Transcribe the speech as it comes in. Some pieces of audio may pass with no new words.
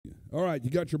All right,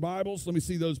 you got your Bibles? Let me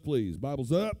see those, please.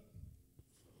 Bibles up.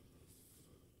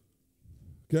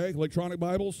 Okay, electronic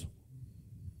Bibles.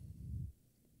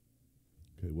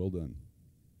 Okay, well done.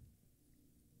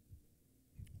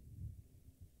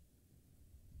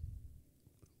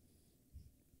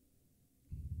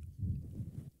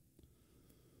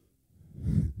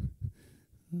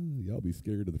 Y'all be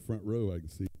scared of the front row, I can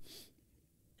see.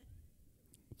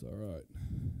 It's all right.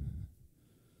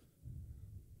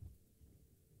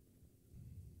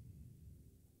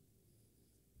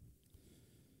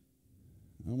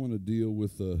 I want to deal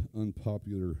with an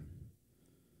unpopular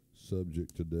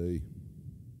subject today.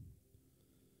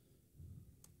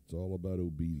 It's all about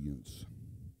obedience.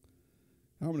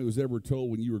 How many was ever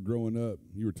told when you were growing up,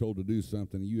 you were told to do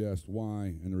something, and you asked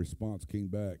why, and the response came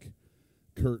back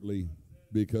curtly,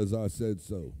 because I said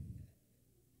so?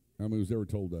 How many was ever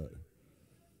told that?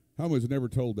 How many was never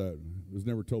told that? It was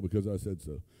never told because I said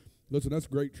so. Listen, that's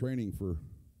great training for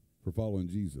following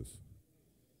Jesus.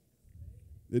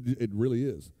 It really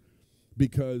is.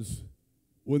 Because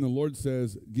when the Lord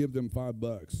says, give them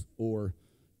 $5, or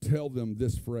tell them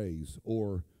this phrase,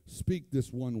 or speak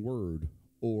this one word,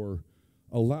 or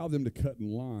allow them to cut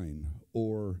in line,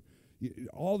 or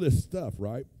all this stuff,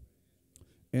 right?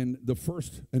 And the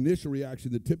first initial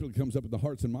reaction that typically comes up in the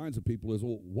hearts and minds of people is,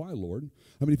 well, why, Lord?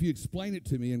 I mean, if you explain it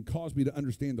to me and cause me to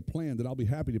understand the plan, then I'll be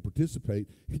happy to participate.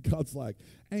 God's like,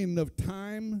 ain't enough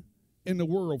time in the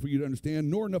world for you to understand,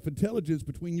 nor enough intelligence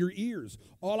between your ears.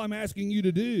 All I'm asking you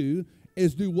to do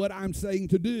is do what I'm saying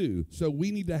to do. So we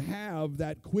need to have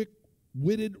that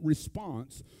quick-witted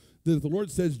response that if the Lord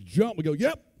says jump, we go,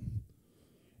 yep.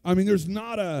 I mean, there's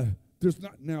not,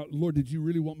 now, Lord, did you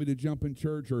really want me to jump in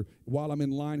church, or while I'm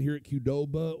in line here at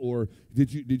Qdoba, or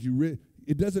did you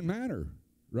it doesn't matter,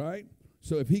 right?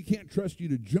 So if he can't trust you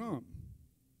to jump,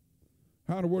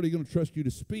 how in the world are he going to trust you to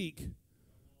speak,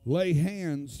 lay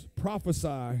hands,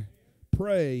 prophesy,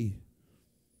 pray?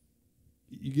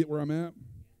 You get where I'm at?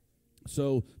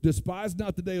 So despise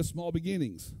not the day of small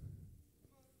beginnings.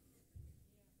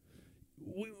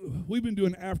 We've been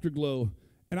doing Afterglow,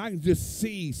 and I can just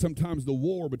see sometimes the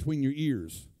war between your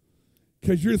ears.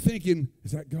 Because you're thinking,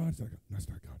 is that God? No, that's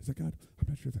not God. Is that God? I'm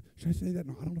not sure. Should I say that?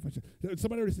 No, I don't know if I should.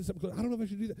 Somebody already said something close. I don't know if I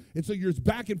should do that. And so you're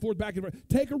back and forth, back and forth.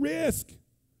 Take a risk.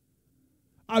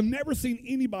 I've never seen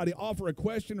anybody offer a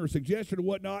question or suggestion or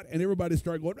whatnot, and everybody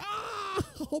start going, oh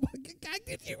my God,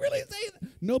 did you really say that?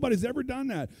 Nobody's ever done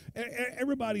that.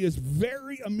 Everybody is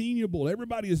very amenable.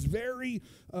 Everybody is very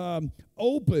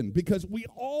open, because we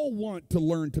all want to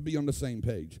learn to be on the same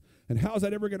page. And how is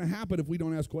that ever going to happen if we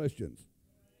don't ask questions?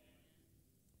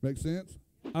 Make sense?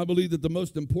 I believe that the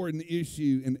most important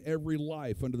issue in every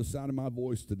life under the sound of my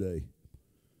voice today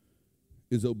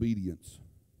is obedience.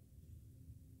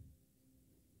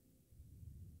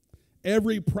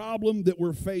 Every problem that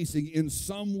we're facing in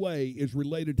some way is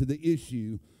related to the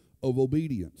issue of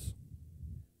obedience.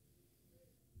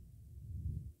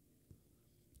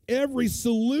 Every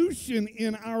solution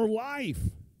in our life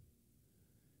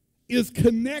is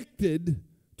connected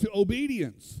to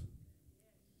obedience.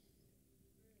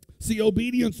 See,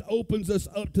 obedience opens us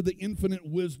up to the infinite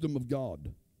wisdom of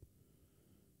God.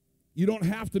 You don't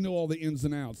have to know all the ins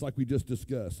and outs like we just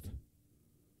discussed.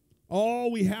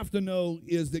 All we have to know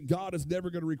is that God is never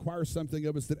going to require something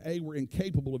of us that A, we're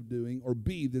incapable of doing, or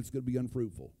B, that's going to be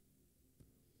unfruitful.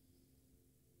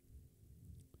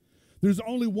 There's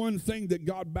only one thing that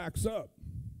God backs up.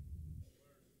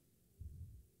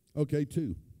 Okay,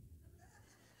 two.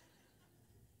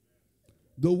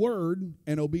 The Word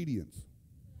and obedience.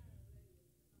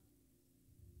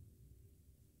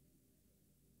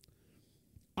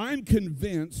 I'm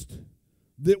convinced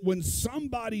that when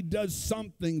somebody does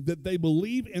something that they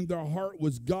believe in their heart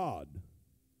was God,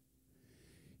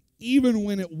 even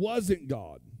when it wasn't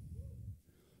God,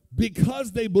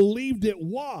 because they believed it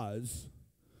was,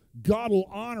 God will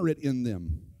honor it in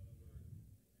them.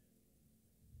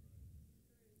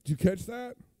 Did you catch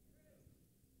that?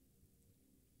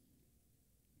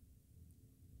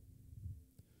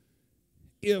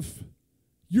 If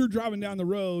you're driving down the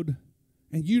road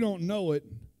and you don't know it,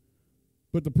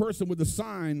 but the person with the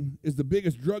sign is the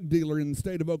biggest drug dealer in the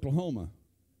state of Oklahoma,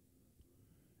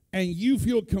 and you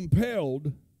feel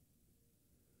compelled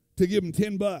to give him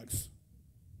 $10,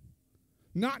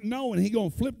 not knowing he's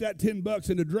going to flip that $10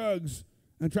 into drugs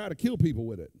and try to kill people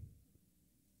with it.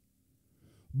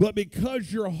 But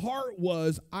because your heart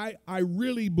was, I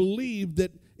really believe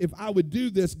that if I would do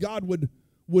this, God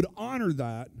would honor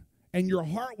that, and your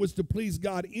heart was to please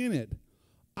God in it,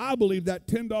 I believe that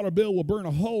 $10 bill will burn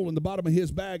a hole in the bottom of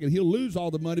his bag, and he'll lose all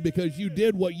the money because you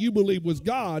did what you believe was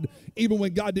God, even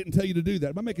when God didn't tell you to do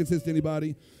that. Am I making sense to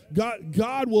anybody?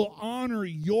 God will honor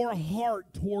your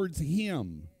heart towards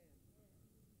him.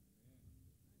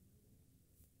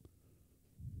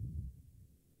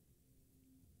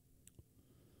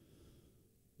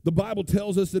 The Bible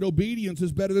tells us that obedience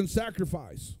is better than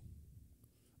sacrifice.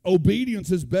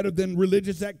 Obedience is better than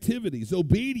religious activities.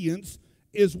 Obedience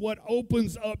is what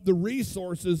opens up the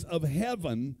resources of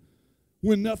heaven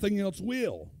when nothing else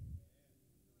will.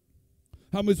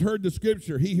 How many's heard the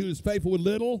scripture? He who is faithful with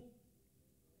little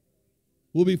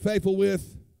will be faithful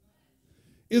with.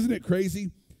 Isn't it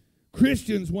crazy?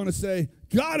 Christians want to say,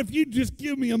 God, if you just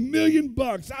give me $1 million,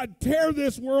 I'd tear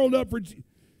this world up for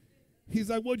He's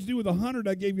like, what'd you do with 100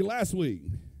 I gave you last week?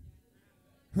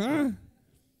 Huh?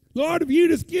 Lord, if you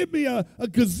just give me a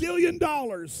gazillion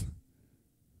dollars.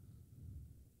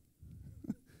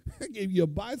 I gave you a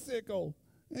bicycle.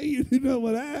 Hey, you know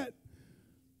what that?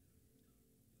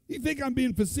 You think I'm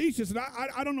being facetious, and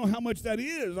I don't know how much that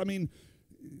is. I mean,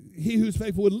 he who's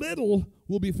faithful with little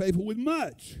will be faithful with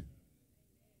much.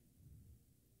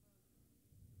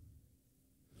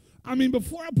 I mean,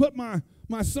 before I put my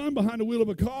son behind the wheel of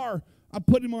a car, I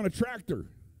put him on a tractor.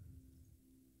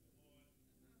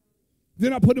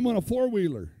 Then I put him on a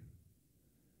four-wheeler.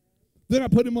 Then I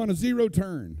put him on a zero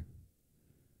turn.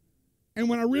 And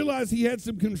when I realized he had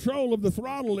some control of the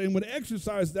throttle and would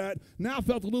exercise that, now I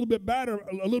felt a little bit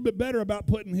better about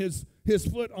putting his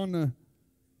foot on the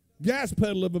gas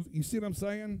pedal of you see what I'm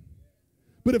saying?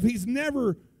 But if he's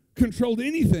never controlled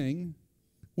anything,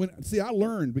 I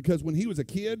learned because when he was a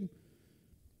kid,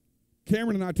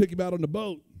 Cameron and I took him out on the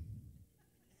boat.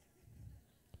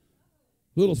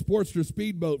 Little Sportster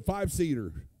speedboat,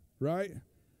 5-seater, right?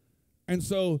 And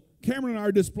so Cameron and I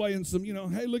are displaying some,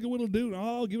 hey, look at what it'll do.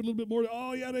 Oh, give it a little bit more.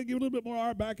 Oh, yeah, they give it a little bit more. All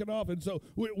right, back it off. And so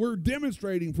we're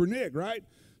demonstrating for Nick, right?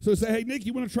 So say, hey, Nick,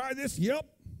 you want to try this? Yep.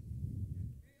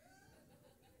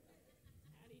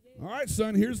 All right,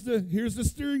 son, here's the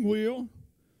steering wheel.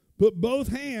 Put both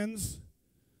hands,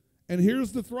 and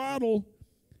here's the throttle.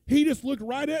 He just looked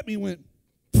right at me and went,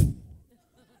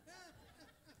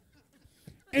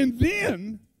 and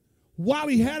then, while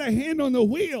he had a hand on the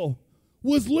wheel,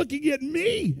 was looking at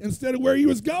me instead of where he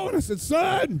was going. I said,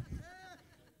 son,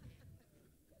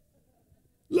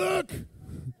 look,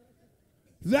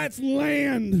 that's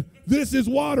land. This is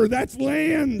water. That's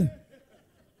land.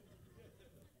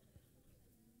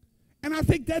 And I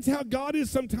think that's how God is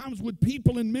sometimes with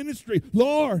people in ministry.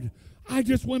 Lord, I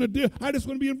just want to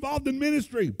be involved in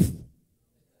ministry.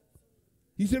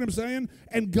 You see what I'm saying?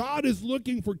 And God is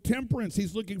looking for temperance.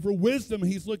 He's looking for wisdom.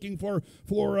 He's looking for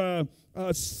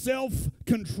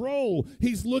self-control.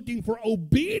 He's looking for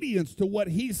obedience to what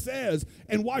he says.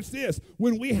 And watch this.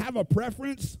 When we have a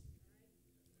preference,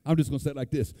 I'm just going to say it like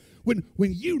this. When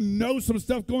you know some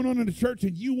stuff going on in the church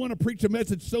and you want to preach a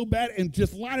message so bad and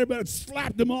just line about it,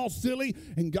 slap them all silly,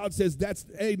 and God says,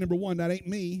 number one, that ain't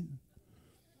me.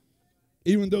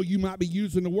 Even though you might be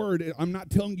using the word, I'm not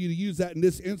telling you to use that in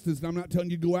this instance, and I'm not telling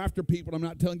you to go after people. I'm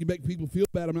not telling you to make people feel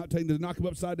bad. I'm not telling you to knock them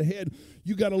upside the head.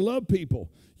 You got to love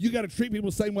people. You got to treat people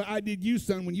the same way I did you,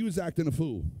 son, when you was acting a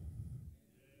fool.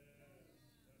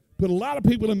 But a lot of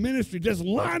people in ministry, just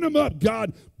line them up,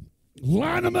 God.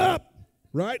 Line them up,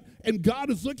 right? And God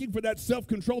is looking for that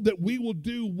self-control that we will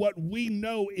do what we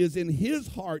know is in his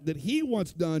heart that he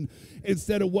wants done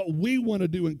instead of what we want to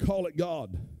do and call it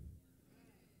God.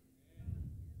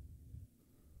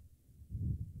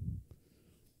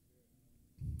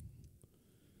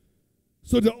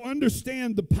 So to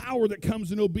understand the power that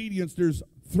comes in obedience, there's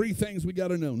 3 things we got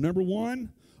to know. Number 1,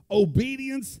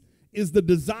 obedience is the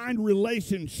designed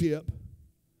relationship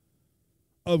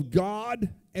of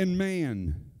God and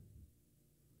man.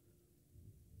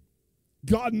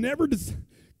 God never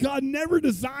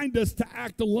designed us to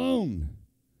act alone.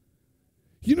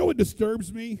 You know what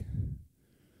disturbs me?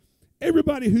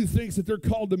 Everybody who thinks that they're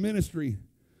called to ministry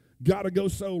got to go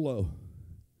solo.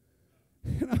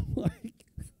 And I'm like,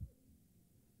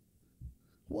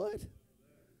 What?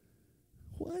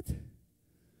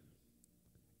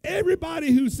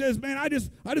 Everybody who says, man, I just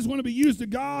want to be used of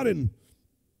God and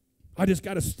I just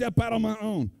got to step out on my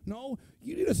own. No,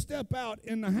 you need to step out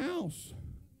in the house.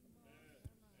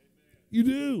 You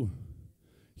do.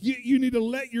 You need to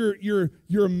let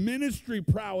your ministry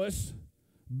prowess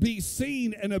be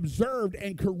seen and observed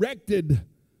and corrected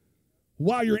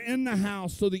while you're in the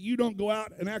house so that you don't go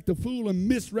out and act a fool and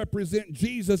misrepresent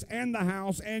Jesus and the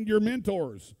house and your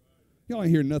mentors. Y'all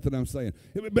ain't hear nothing I'm saying.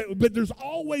 But there's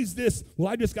always this,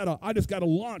 well, I just gotta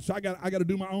launch. I gotta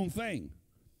do my own thing.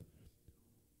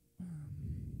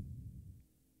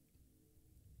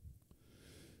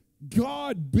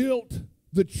 God built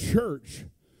the church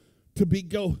to be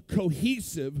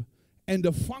cohesive and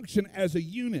to function as a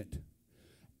unit.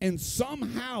 And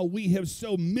somehow we have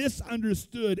so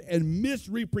misunderstood and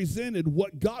misrepresented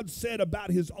what God said about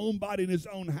his own body and his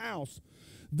own house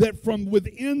that from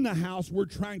within the house we're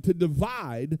trying to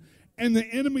divide, and the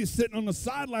enemy's sitting on the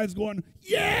sidelines going,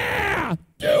 yeah,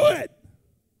 do it.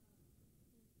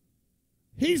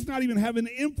 He's not even having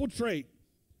to infiltrate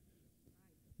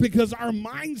because our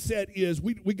mindset is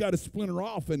we got to splinter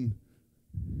off. And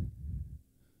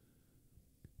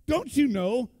don't you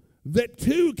know that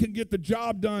 2 can get the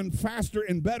job done faster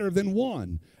and better than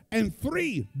 1, and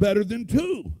 3 better than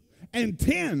 2, and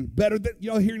 10 better than,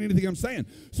 y'all hearing anything I'm saying?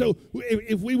 So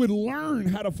if we would learn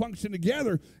how to function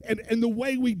together, and the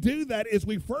way we do that is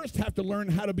we first have to learn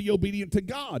how to be obedient to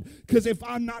God. Because if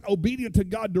I'm not obedient to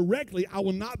God directly, I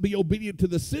will not be obedient to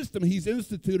the system he's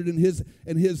instituted in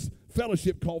his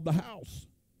fellowship called the house.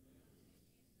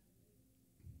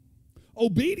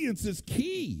 Obedience is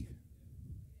key.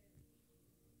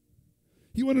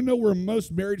 You want to know where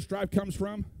most marriage strife comes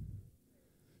from?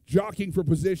 Jockeying for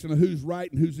position of who's right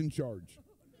and who's in charge.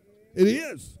 It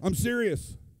is. I'm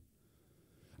serious.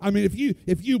 I mean,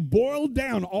 if you boil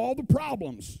down all the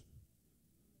problems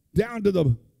down to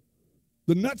the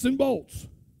nuts and bolts,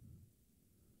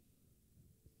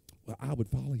 well, I would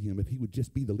follow him if he would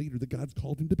just be the leader that God's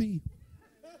called him to be.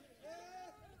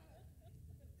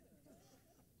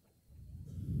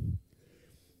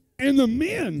 And the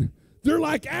men, they're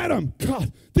like Adam.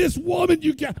 God, this woman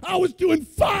you got, I was doing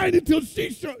fine until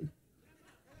she showed.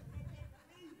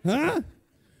 Huh?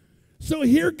 So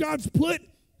here God's put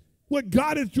what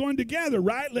God has joined together,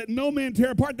 right? Let no man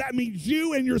tear apart. That means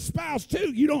you and your spouse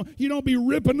too. You don't be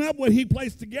ripping up what he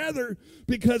placed together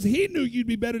because he knew you'd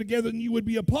be better together than you would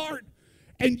be apart.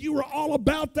 And you were all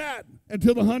about that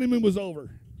until the honeymoon was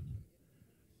over.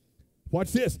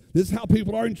 Watch this. This is how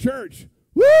people are in church.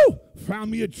 Woo!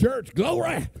 Found me a church.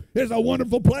 Glory. It's a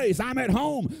wonderful place. I'm at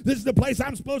home. This is the place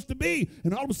I'm supposed to be.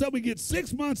 And all of a sudden we get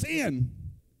 6 months in.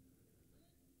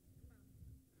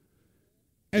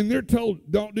 And they're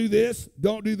told, don't do this,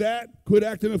 don't do that, quit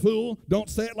acting a fool, don't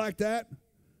say it like that.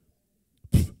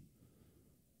 I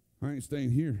ain't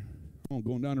staying here. I'm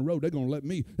going down the road. They're going to let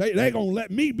me. They're going to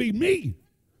let me be me.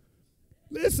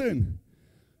 Listen,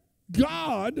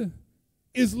 God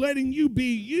is letting you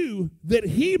be you that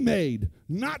he made,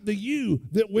 not the you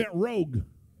that went rogue.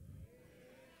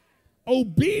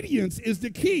 Obedience is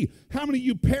the key. How many of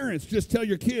you parents just tell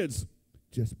your kids,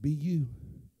 just be you?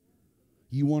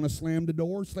 You want to slam the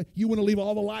doors? You want to leave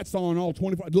all the lights on, all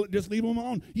 24, just leave them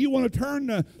on. You want to turn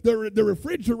the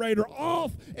refrigerator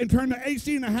off and turn the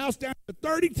AC in the house down to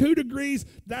 32 degrees?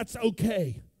 That's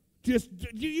okay.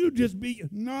 You just be,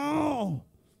 no.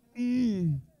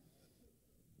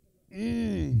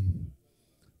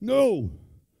 No.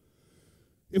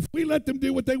 If we let them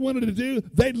do what they wanted to do,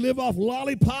 they'd live off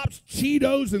lollipops,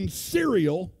 Cheetos, and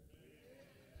cereal.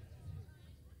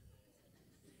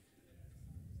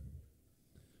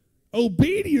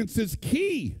 Obedience is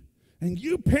key. And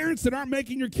you parents that aren't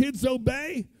making your kids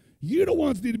obey, you the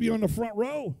ones need to be on the front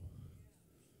row.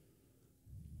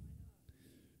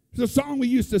 There's a song we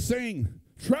used to sing,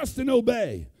 trust and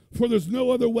obey, for there's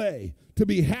no other way to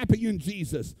be happy in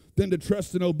Jesus than to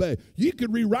trust and obey. You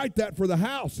could rewrite that for the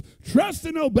house. Trust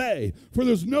and obey, for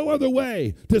there's no other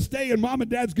way to stay in mom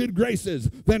and dad's good graces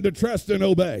than to trust and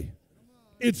obey.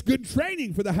 It's good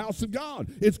training for the house of God.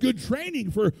 It's good training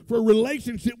for a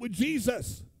relationship with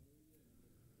Jesus.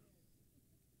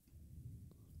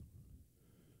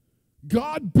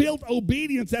 God built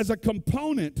obedience as a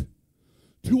component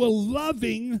to a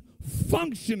loving,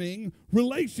 functioning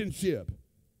relationship.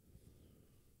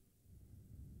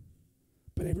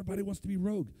 But everybody wants to be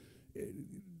rogue.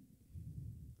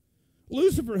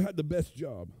 Lucifer had the best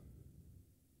job.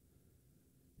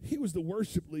 He was the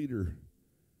worship leader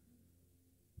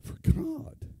for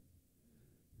God.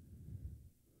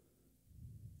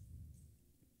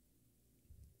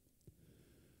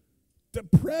 The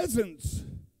presence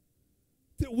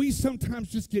that we sometimes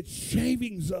just get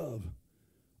shavings of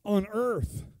on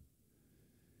earth,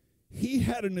 he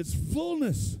had in its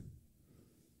fullness.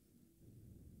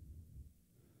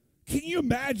 Can you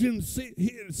imagine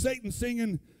Satan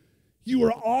singing, "You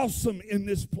are awesome in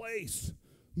this place,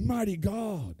 mighty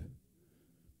God"?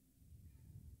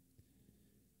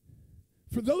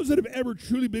 For those that have ever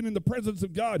truly been in the presence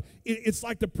of God, it's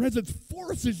like the presence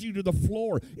forces you to the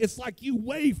floor. It's like you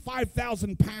weigh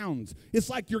 5,000 pounds. It's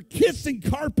like you're kissing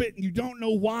carpet and you don't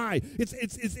know why.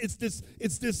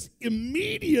 It's this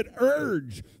immediate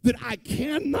urge that I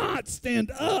cannot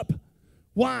stand up.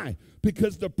 Why?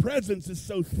 Because the presence is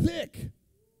so thick.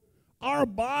 Our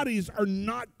bodies are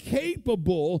not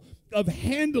capable of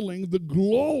handling the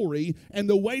glory and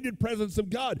the weighted presence of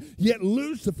God. Yet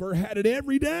Lucifer had it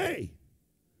every day.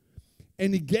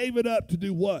 And he gave it up to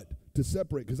do what? To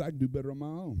separate, because I can do better on my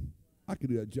own. I can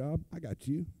do that job. I got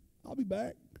you. I'll be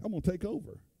back. I'm going to take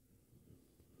over.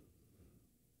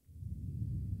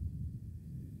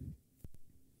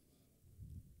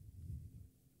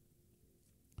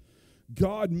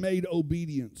 God made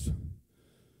obedience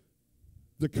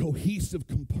the cohesive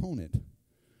component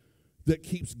that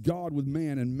keeps God with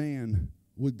man and man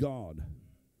with God.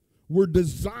 We're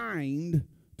designed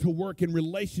to work in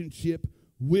relationship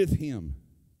with him.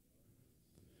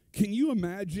 Can you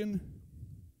imagine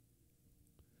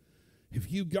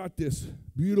if you got this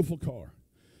beautiful car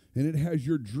and it has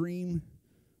your dream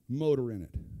motor in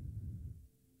it?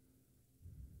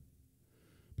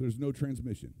 There's no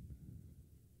transmission.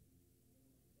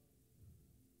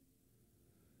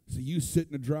 So you sit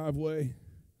in the driveway,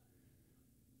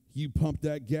 you pump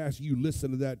that gas, you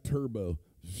listen to that turbo.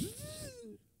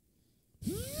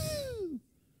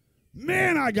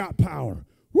 Man, I got power.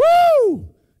 Woo!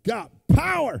 Got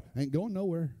power. Ain't going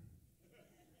nowhere.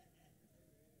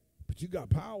 But you got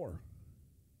power.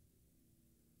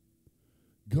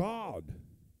 God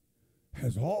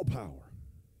has all power.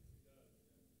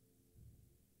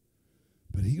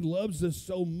 But he loves us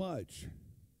so much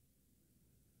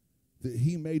that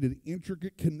he made an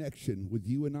intricate connection with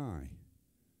you and I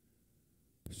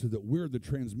so that we're the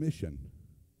transmission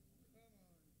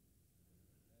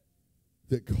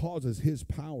that causes his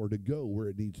power to go where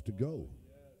it needs to go.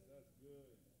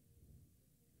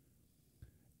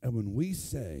 And when we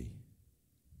say,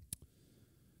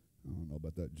 I don't know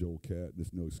about that Joel Cat,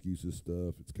 this no excuses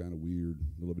stuff, it's kind of weird,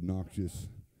 a little obnoxious.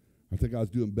 I think I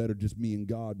was doing better just me and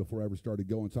God before I ever started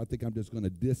going, so I think I'm just going to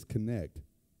disconnect.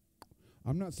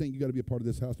 I'm not saying you got to be a part of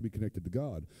this house to be connected to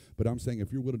God, but I'm saying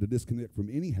if you're willing to disconnect from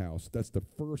any house, that's the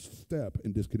first step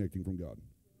in disconnecting from God.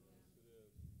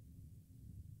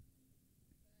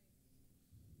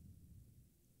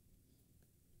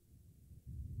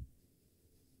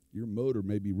 Your motor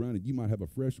may be running. You might have a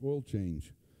fresh oil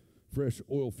change, fresh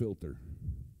oil filter,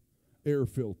 air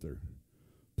filter,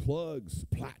 plugs,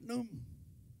 platinum,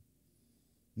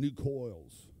 new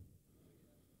coils,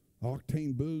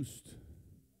 octane boost.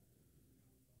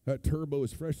 That turbo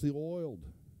is freshly oiled.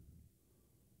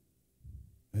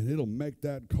 And it'll make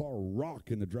that car rock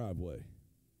in the driveway.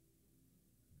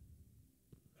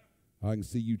 I can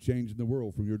see you changing the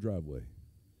world from your driveway.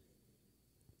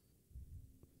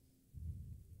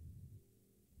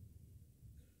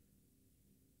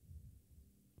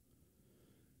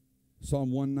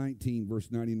 Psalm 119, verse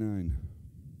 99.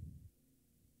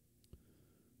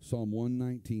 Psalm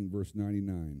 119, verse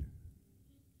 99.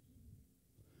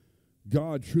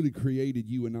 God truly created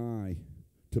you and I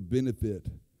to benefit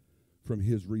from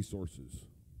his resources.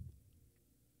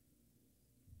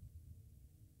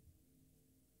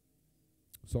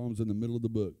 Psalm's in the middle of the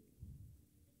book.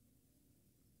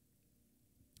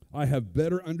 I have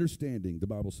better understanding, the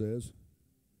Bible says,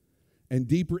 and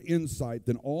deeper insight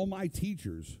than all my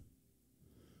teachers,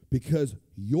 because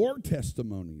your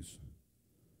testimonies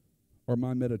are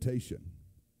my meditation.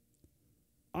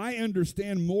 I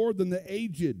understand more than the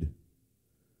aged,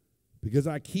 because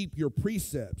I keep your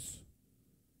precepts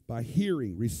by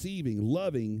hearing, receiving,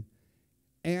 loving,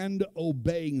 and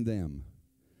obeying them.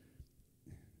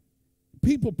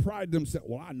 People pride themselves,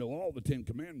 well, I know all the 10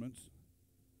 Commandments.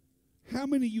 How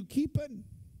many you keeping?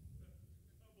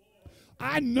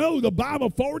 I know the Bible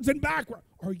forwards and backwards.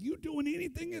 Are you doing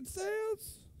anything it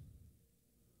says?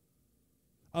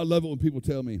 I love it when people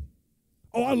tell me,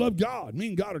 oh, I love God. Me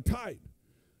and God are tight.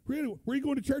 Really? Where are you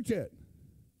going to church at?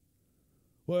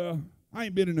 Well, I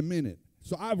ain't been in a minute.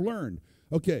 So I've learned,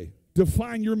 okay,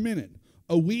 define your minute.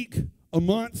 A week, a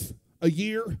month, a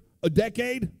year, a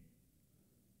decade?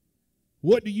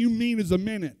 What do you mean is a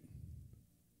minute?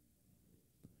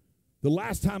 The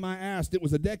last time I asked, it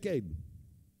was a decade.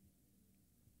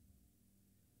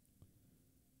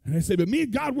 And they say, but me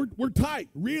and God, we're tight.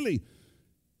 Really?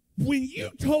 When you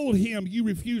told him you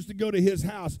refused to go to his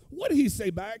house, what did he say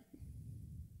back?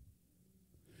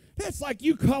 That's like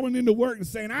you calling into work and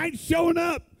saying, I ain't showing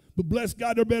up, but bless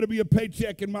God, there better be a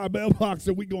paycheck in my mailbox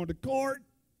or we going to court.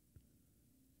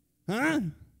 Huh?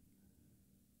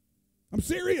 I'm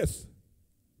serious.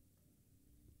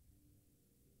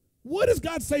 What does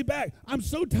God say back? I'm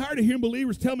so tired of hearing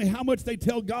believers tell me how much they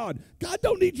tell God. God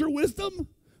don't need your wisdom.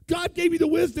 God gave you the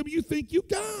wisdom you think you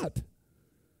got.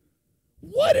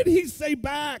 What did he say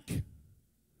back?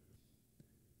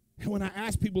 And when I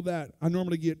ask people that, I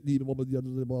normally get,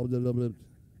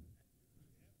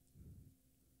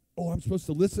 oh, Oh, I'm supposed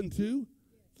to listen to?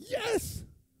 Yes.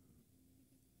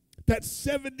 That's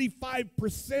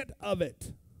 75% of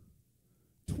it.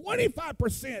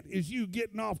 25% is you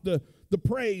getting off the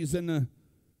praise and the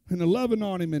loving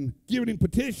on him and giving him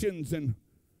petitions and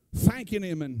thanking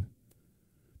him. And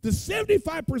the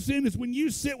 75% is when you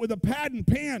sit with a pad and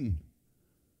pen.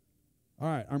 All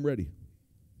right, I'm ready.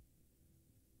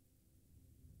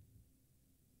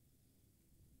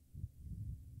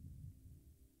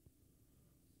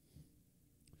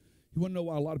 You want to know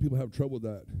why a lot of people have trouble with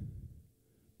that?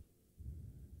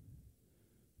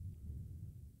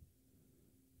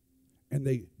 And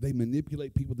they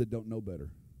manipulate people that don't know better.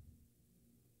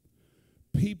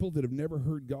 People that have never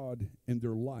heard God in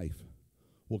their life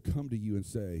will come to you and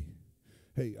say,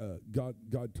 hey,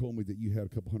 God told me that you had a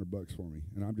couple $100 for me,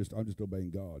 and I'm just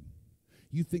obeying God.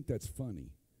 You think that's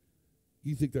funny.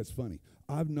 You think that's funny.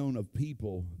 I've known of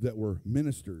people that were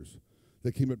ministers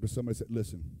that came up to somebody and said,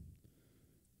 listen,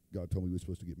 God told me we were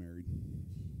supposed to get married.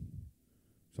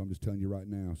 So I'm just telling you right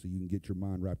now so you can get your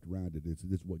mind wrapped around it. This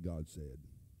is what God said.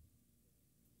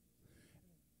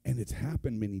 And it's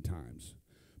happened many times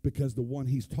because the one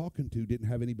he's talking to didn't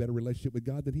have any better relationship with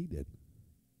God than he did.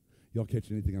 Y'all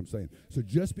catch anything I'm saying? So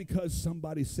just because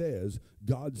somebody says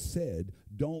God said,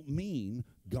 don't mean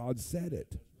God said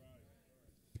it.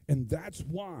 And that's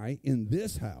why in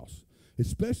this house,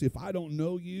 especially if I don't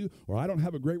know you or I don't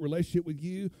have a great relationship with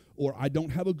you or I don't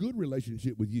have a good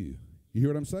relationship with you, you hear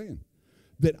what I'm saying?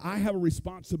 That I have a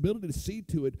responsibility to see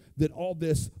to it that all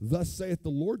this thus saith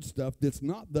the Lord stuff that's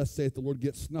not thus saith the Lord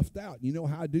gets snuffed out. You know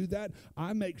how I do that?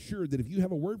 I make sure that if you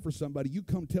have a word for somebody, you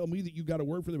come tell me that you got a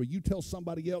word for them, or you tell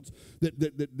somebody else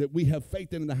that we have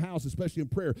faith in the house, especially in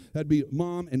prayer. That'd be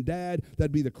mom and dad.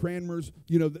 That'd be the Cranmers,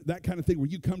 you know, that kind of thing where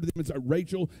you come to them and say,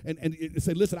 Rachel, and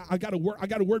say, listen, I got a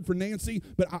word for Nancy,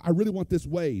 but I really want this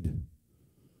weighed.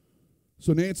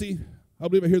 So Nancy, I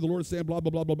believe I hear the Lord saying blah,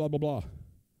 blah, blah, blah, blah, blah, blah.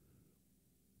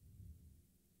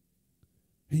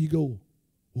 And you go,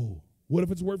 whoa, what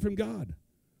if it's a word from God?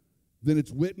 Then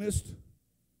it's witnessed,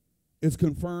 it's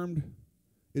confirmed,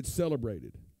 it's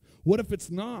celebrated. What if it's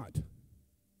not?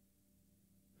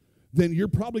 Then you're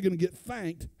probably going to get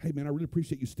thanked. Hey, man, I really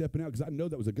appreciate you stepping out because I know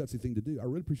that was a gutsy thing to do. I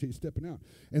really appreciate you stepping out.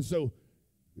 And so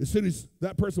as soon as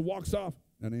that person walks off,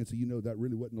 now, Nancy, you know that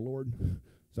really wasn't the Lord.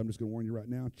 So I'm just going to warn you right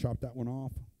now. Chop that one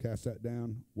off. Cast that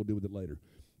down. We'll deal with it later.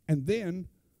 And then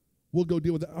we'll go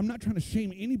deal with that. I'm not trying to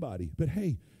shame anybody, but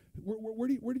hey, where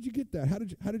did you get that? How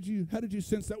did you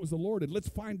sense that was the Lord? And let's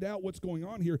find out what's going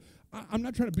on here. I'm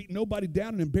not trying to beat nobody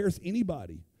down and embarrass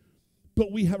anybody, but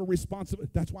we have a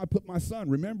responsibility. That's why I put my son,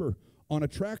 remember, on a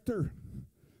tractor,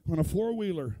 on a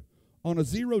four-wheeler, on a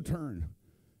zero turn,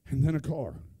 and then a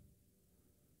car.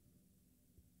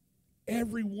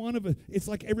 Every one of it, it's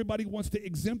like everybody wants to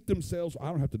exempt themselves. I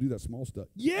don't have to do that small stuff.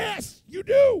 Yes, you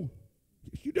do.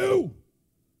 Yes, you do.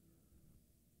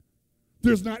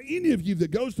 There's not any of you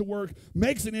that goes to work,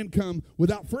 makes an income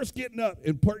without first getting up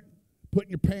and putting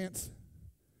your pants.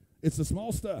 It's the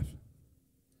small stuff.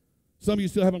 Some of you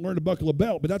still haven't learned to buckle a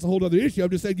belt, but that's a whole other issue.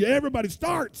 I'm just saying, yeah, everybody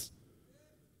starts.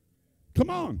 Come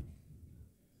on.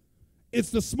 It's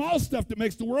the small stuff that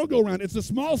makes the world go around. It's the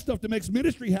small stuff that makes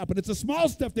ministry happen. It's the small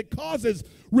stuff that causes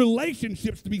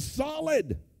relationships to be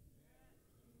solid.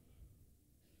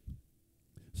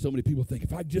 So many people think,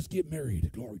 if I just get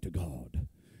married, glory to God.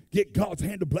 Get God's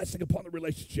hand of blessing upon the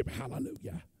relationship.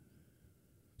 Hallelujah.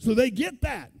 So they get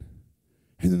that.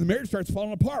 And then the marriage starts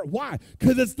falling apart. Why?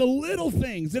 Because it's the little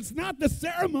things. It's not the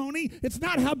ceremony. It's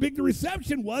not how big the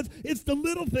reception was. It's the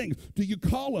little things. Do you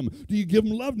call them? Do you give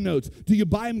them love notes? Do you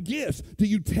buy them gifts? Do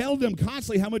you tell them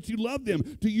constantly how much you love them?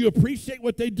 Do you appreciate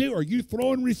what they do? Are you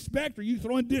throwing respect? Are you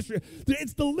throwing disrespect?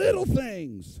 It's the little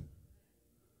things.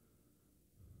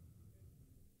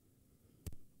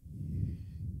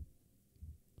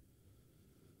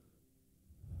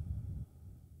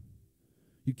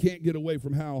 You can't get away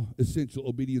from how essential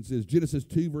obedience is. Genesis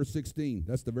 2, verse 16.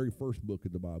 That's the very first book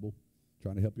of the Bible.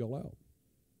 Trying to help y'all out.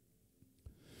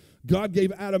 God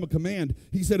gave Adam a command.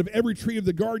 He said, of every tree of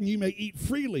the garden you may eat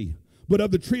freely, but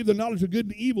of the tree of the knowledge of good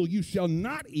and evil you shall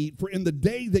not eat, for in the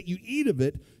day that you eat of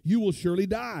it, you will surely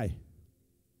die.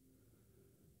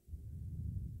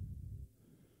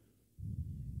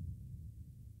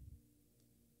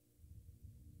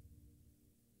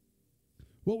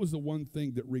 What was the one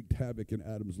thing that wreaked havoc in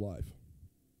Adam's life?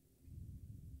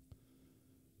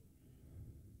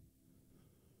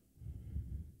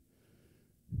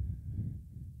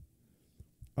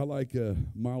 I like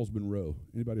Miles Monroe.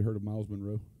 Anybody heard of Miles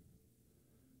Monroe?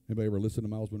 Anybody ever listened to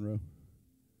Miles Monroe?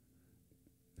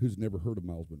 Who's never heard of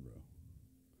Miles Monroe?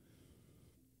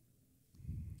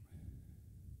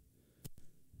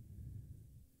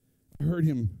 I heard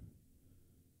him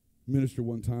minister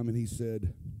one time, and he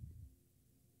said,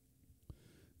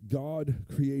 God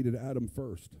created Adam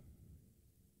first.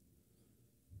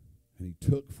 And he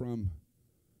took from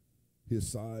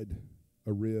his side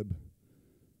a rib,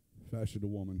 fashioned a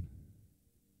woman.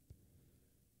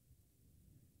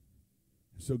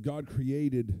 So God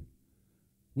created,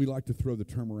 we like to throw the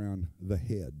term around, the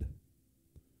head.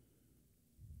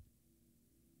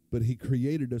 But he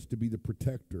created us to be the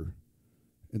protector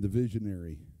and the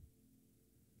visionary.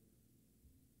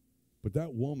 But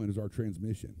that woman is our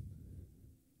transmission.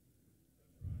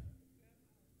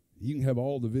 You can have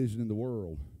all the vision in the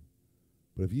world,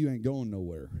 but if you ain't going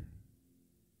nowhere.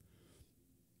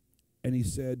 And he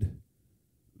said,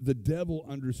 the devil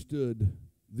understood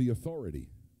the authority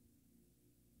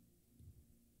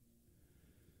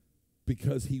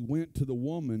because he went to the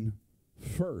woman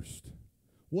first.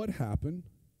 What happened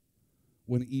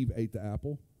when Eve ate the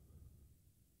apple?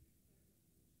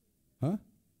 Huh?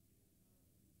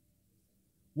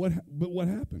 But what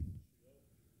happened?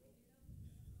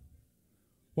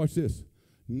 Watch this.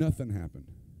 Nothing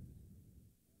happened.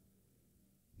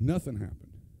 Nothing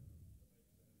happened.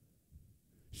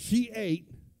 She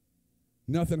ate.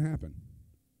 Nothing happened.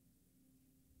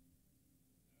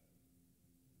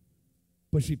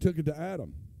 But she took it to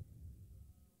Adam.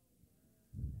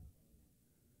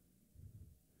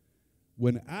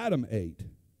 When Adam ate,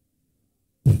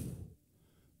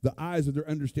 the eyes of their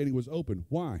understanding was open.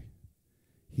 Why?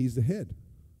 He's the head.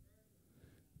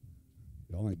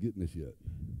 Y'all ain't getting this yet.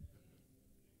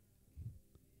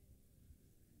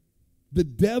 The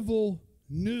devil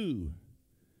knew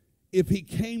if he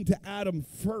came to Adam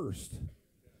first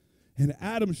and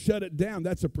Adam shut it down,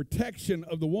 that's a protection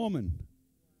of the woman.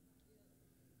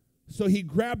 So he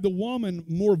grabbed the woman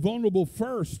more vulnerable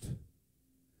first,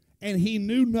 and he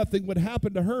knew nothing would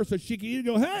happen to her, so she could either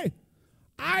go, hey,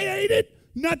 I ate it.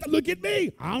 Nothing. Look at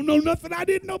me. I don't know nothing I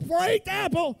didn't know before I ate the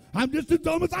apple. I'm just as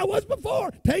dumb as I was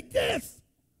before. Take this.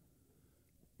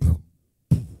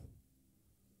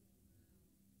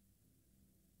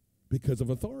 Because of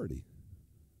authority.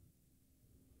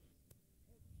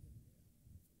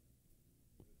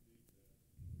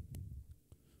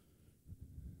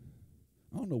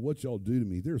 I don't know what y'all do to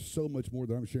me. There's so much more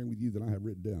that I'm sharing with you than I have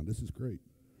written down. This is great.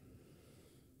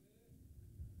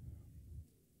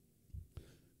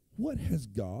 What has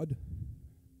God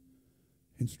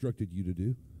instructed you to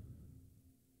do?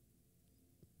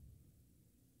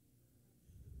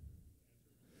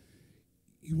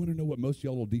 You want to know what most of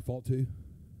y'all will default to?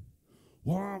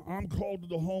 Well, I'm called to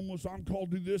the homeless. I'm called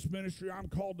to this ministry. I'm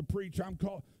called to preach. I'm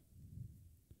called.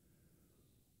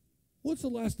 What's the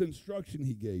last instruction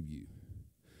he gave you?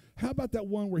 How about that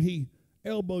one where he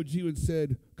elbowed you and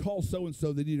said, call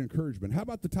so-and-so, they need encouragement? How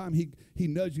about the time he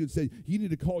nudged you and said, you need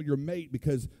to call your mate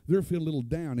because they're feeling a little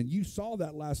down, and you saw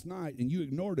that last night and you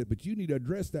ignored it, but you need to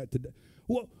address that today?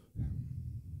 Well,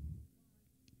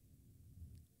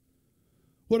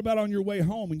 what about on your way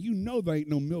home and you know there ain't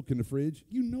no milk in the fridge?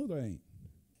 You know there ain't.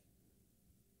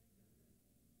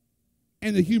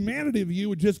 And the humanity of you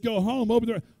would just go home over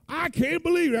there, I can't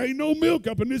believe there ain't no milk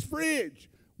up in this fridge.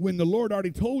 When the Lord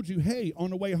already told you, hey, on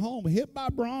the way home, hit by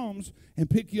Brahms and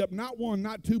pick you up not 1,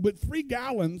 not 2, but 3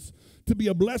 gallons to be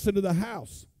a blessing to the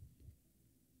house.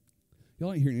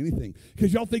 Y'all ain't hearing anything.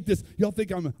 Because y'all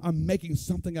think I'm making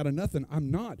something out of nothing. I'm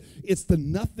not. It's the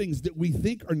nothings that we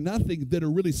think are nothing that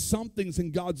are really somethings in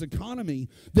God's economy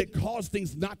that cause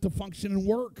things not to function and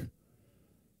work.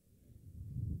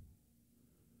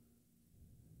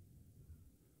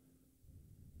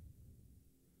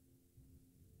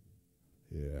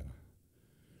 Yeah.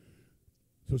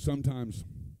 So sometimes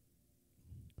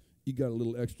you got a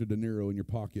little extra dinero in your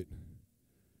pocket,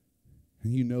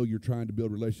 and you know you're trying to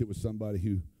build a relationship with somebody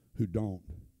who don't.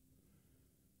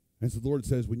 And so the Lord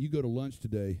says, when you go to lunch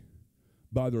today,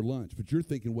 buy their lunch. But you're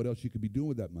thinking what else you could be doing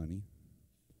with that money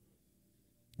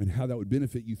and how that would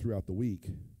benefit you throughout the week.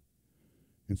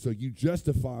 And so you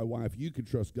justify why if you can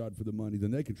trust God for the money,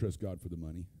 then they can trust God for the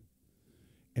money.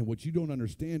 And what you don't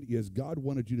understand is God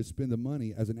wanted you to spend the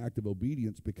money as an act of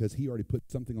obedience because he already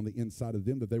put something on the inside of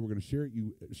them that they were going to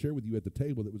share with you at the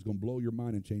table that was going to blow your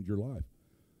mind and change your life.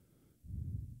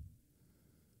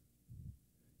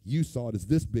 You saw it as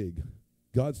this big.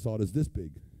 God saw it as this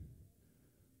big.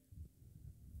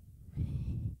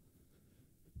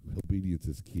 Obedience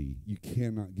is key. You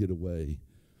cannot get away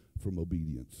from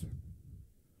obedience.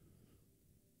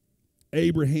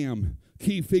 Abraham,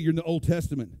 key figure in the Old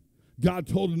Testament. God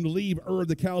told him to leave Ur of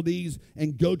the Chaldees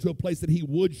and go to a place that he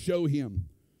would show him.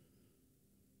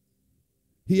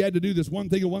 He had to do this one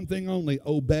thing and one thing only,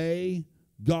 obey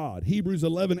God. Hebrews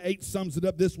 11:8 sums it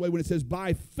up this way when it says,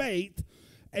 by faith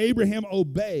Abraham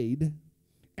obeyed,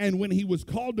 and when he was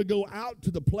called to go out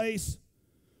to the place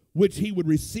which he would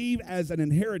receive as an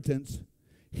inheritance,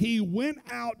 he went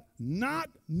out not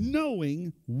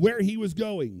knowing where he was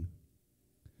going.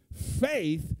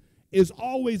 Faith is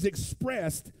always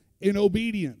expressed in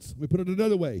obedience. Let me put it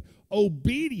another way.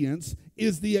 Obedience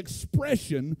is the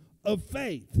expression of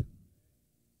faith.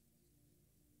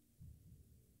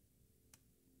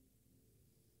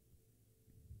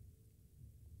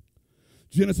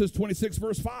 Genesis 26,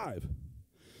 verse 5.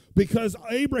 Because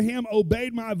Abraham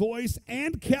obeyed my voice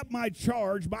and kept my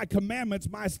charge, my commandments,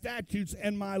 my statutes,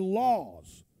 and my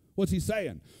laws. What's he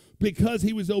saying? Because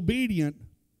he was obedient,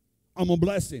 I'm going to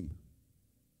bless him.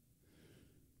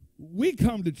 We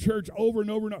come to church over and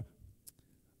over and over.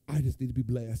 I just need to be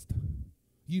blessed.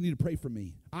 You need to pray for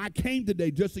me. I came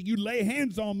today just so you lay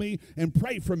hands on me and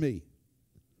pray for me.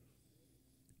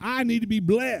 I need to be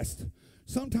blessed.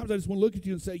 Sometimes I just want to look at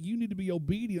you and say, you need to be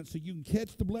obedient so you can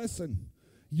catch the blessing.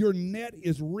 Your net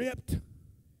is ripped.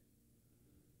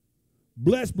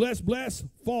 Bless, bless, bless.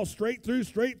 Fall straight through,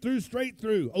 straight through, straight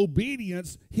through.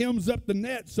 Obedience hems up the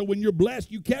net so when you're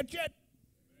blessed, you catch it.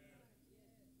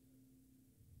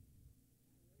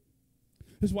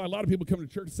 This is why a lot of people come to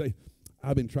church and say,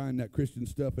 I've been trying that Christian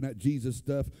stuff and that Jesus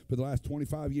stuff for the last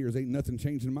 25 years. Ain't nothing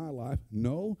changed in my life.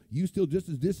 No, you still just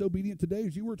as disobedient today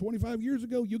as you were 25 years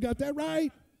ago. You got that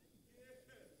right.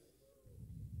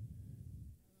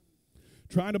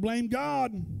 Trying to blame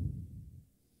God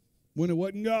when it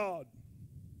wasn't God.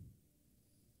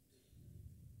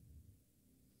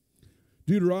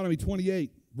 Deuteronomy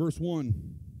 28, verse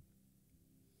 1.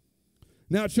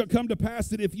 Now it shall come to pass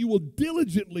that if you will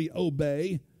diligently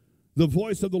obey the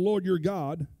voice of the Lord your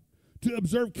God, to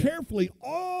observe carefully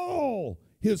all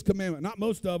his commandments, not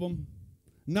most of them,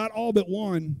 not all but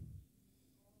one,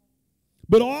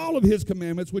 but all of his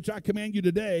commandments, which I command you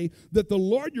today, that the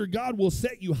Lord your God will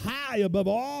set you high above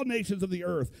all nations of the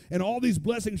earth, and all these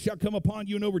blessings shall come upon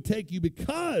you and overtake you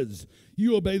because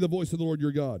you obey the voice of the Lord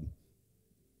your God.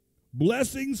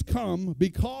 Blessings come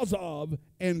because of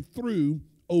and through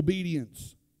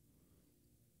obedience.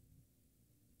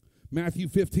 Matthew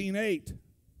 15:8.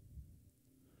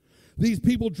 These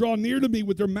people draw near to me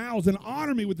with their mouths and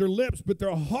honor me with their lips, but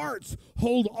their hearts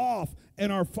hold off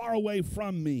and are far away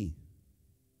from me.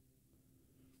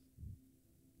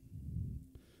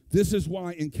 This is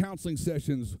why in counseling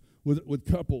sessions with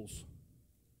couples,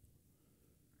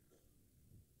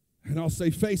 and I'll say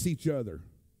face each other.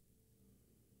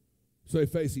 Say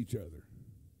face each other.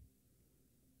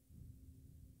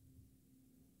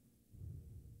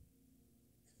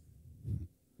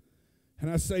 And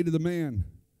I say to the man,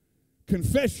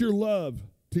 confess your love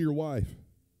to your wife.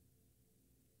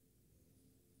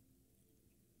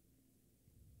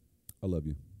 I love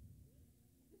you.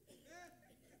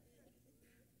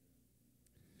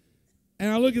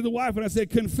 And I look at the wife and I say,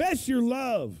 confess your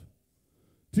love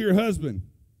to your husband.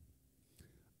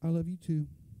 I love you too.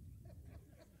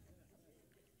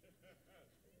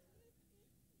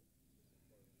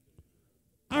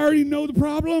 I already know the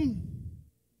problem.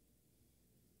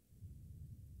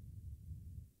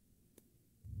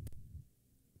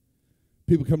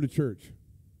 People come to church.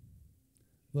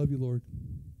 Love you, Lord.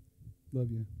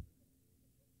 Love you.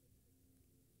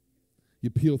 You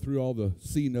peel through all the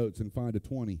C notes and find a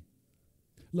 20.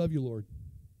 Love you, Lord.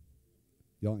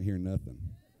 Y'all ain't hearing nothing.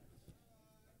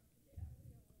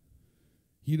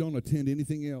 You don't attend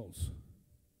anything else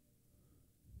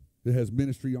that has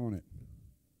ministry on it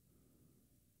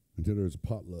until there's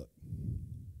potluck.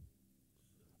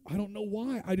 I don't know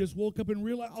why. I just woke up and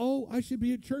realized, oh, I should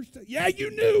be at church today. Yeah, you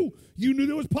knew. You knew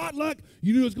there was potluck.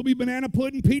 You knew it was going to be banana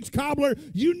pudding, peach cobbler.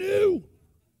 You knew.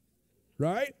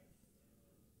 Right?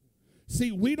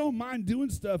 See, we don't mind doing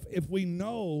stuff if we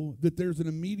know that there's an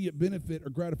immediate benefit or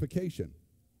gratification.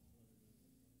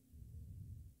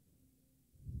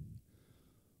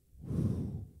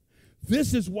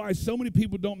 This is why so many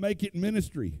people don't make it in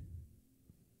ministry.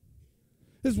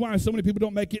 This is why so many people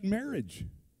don't make it in marriage.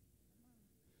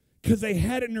 Because they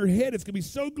had it in their head, it's going to be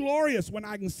so glorious when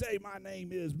I can say my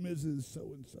name is Mrs.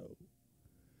 So-and-so.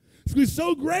 It's going to be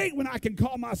so great when I can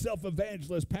call myself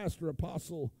evangelist, pastor,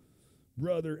 apostle,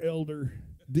 brother, elder,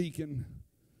 deacon,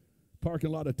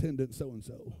 parking lot attendant,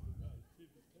 so-and-so.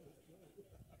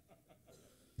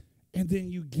 And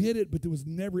then you get it, but there was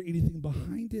never anything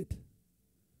behind it.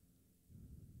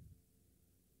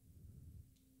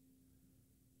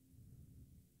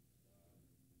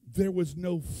 There was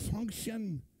no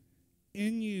function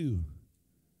in you.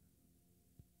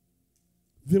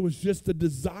 There was just a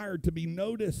desire to be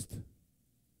noticed.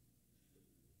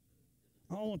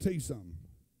 I want to tell you something.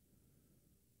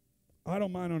 I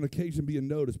don't mind on occasion being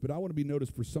noticed, but I want to be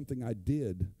noticed for something I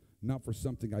did, not for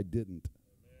something I didn't.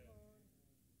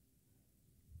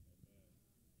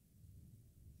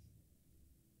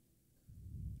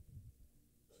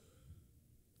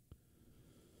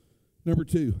 Number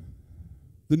 2,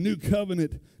 the new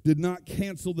covenant did not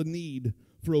cancel the need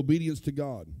for obedience to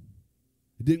God.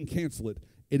 It didn't cancel it.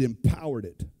 It empowered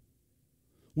it.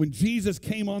 When Jesus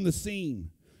came on the scene,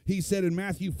 he said in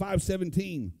Matthew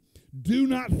 5:17, "Do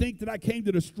not think that I came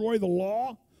to destroy the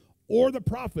law or the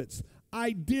prophets.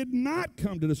 I did not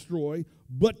come to destroy,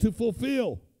 but to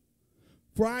fulfill.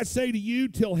 For I say to you,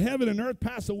 till heaven and earth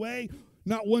pass away,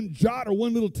 not one jot or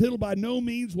one little tittle by no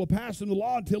means will pass from the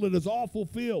law until it is all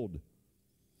fulfilled.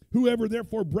 Whoever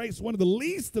therefore breaks one of the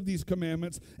least of these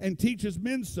commandments and teaches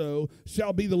men so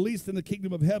shall be the least in the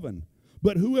kingdom of heaven.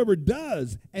 But whoever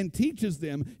does and teaches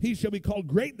them, he shall be called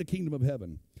great in the kingdom of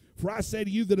heaven. For I say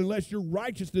to you that unless your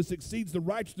righteousness exceeds the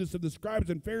righteousness of the scribes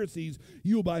and Pharisees,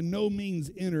 you will by no means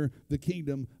enter the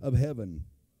kingdom of heaven."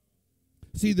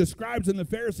 See, the scribes and the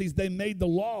Pharisees, they made the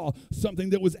law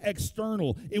something that was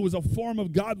external. It was a form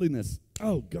of godliness.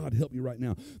 Oh, God, help me right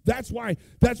now. That's why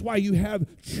you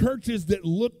have churches that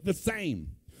look the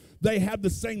same. They have the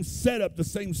same setup, the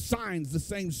same signs, the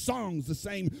same songs, the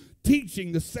same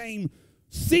teaching, the same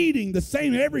seating, the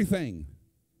same everything.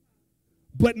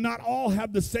 But not all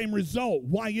have the same result.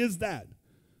 Why is that?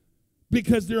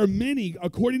 Because there are many,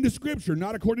 according to Scripture,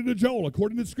 not according to Joel,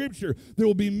 according to Scripture, there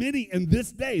will be many in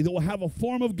this day that will have a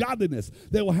form of godliness.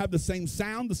 They will have the same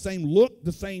sound, the same look,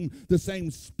 the same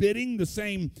spitting, the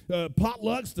same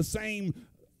potlucks, the same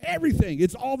everything.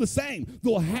 It's all the same.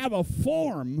 They'll have a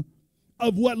form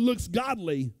of what looks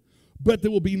godly, but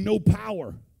there will be no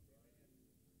power.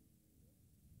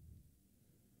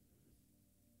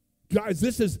 Guys,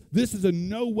 this is in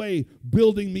no way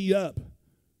building me up.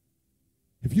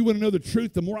 If you want to know the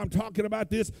truth, the more I'm talking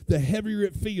about this, the heavier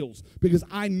it feels. Because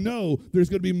I know there's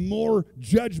going to be more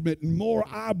judgment and more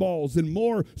eyeballs and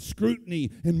more scrutiny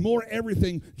and more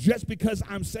everything just because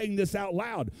I'm saying this out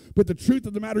loud. But the truth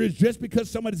of the matter is, just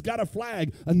because somebody's got a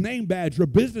flag, a name badge, or a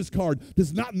business card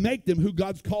does not make them who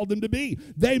God's called them to be.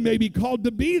 They may be called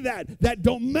to be that. That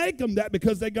don't make them that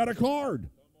because they got a card.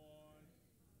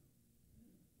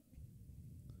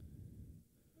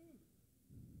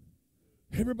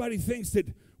 Everybody thinks that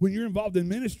when you're involved in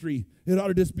ministry, it ought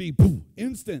to just be boom,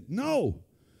 instant. No.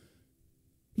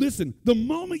 Listen, the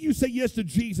moment you say yes to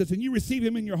Jesus and you receive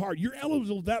him in your heart, you're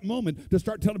eligible at that moment to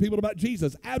start telling people about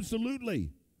Jesus.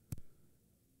 Absolutely.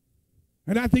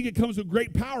 And I think it comes with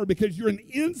great power because you're an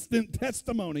instant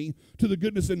testimony to the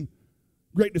goodness and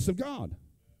greatness of God.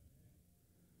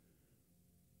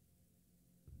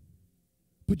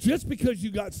 But just because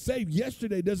you got saved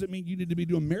yesterday doesn't mean you need to be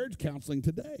doing marriage counseling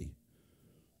today.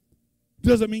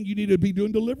 Doesn't mean you need to be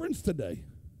doing deliverance today.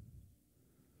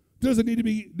 Doesn't mean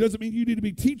you need to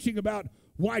be teaching about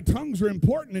why tongues are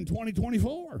important in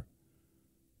 2024.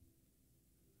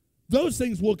 Those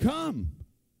things will come.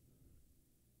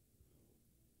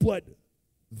 But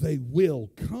they will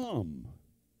come.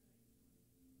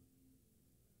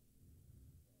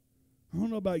 I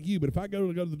don't know about you, but if I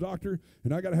go to the doctor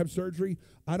and I got to have surgery,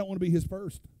 I don't want to be his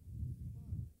first.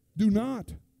 I do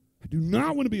not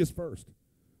want to be his first.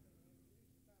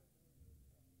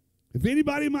 If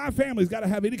anybody in my family's got to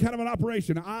have any kind of an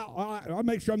operation, I'll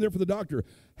make sure I'm there for the doctor.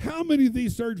 How many of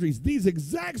these surgeries, these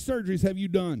exact surgeries, have you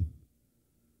done?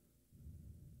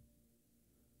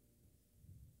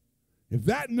 If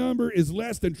that number is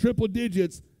less than triple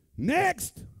digits,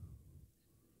 next.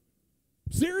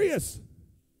 Serious.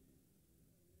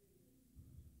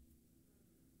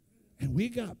 And we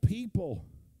got people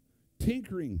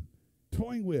tinkering,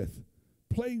 toying with,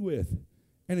 playing with,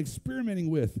 and experimenting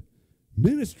with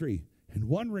ministry and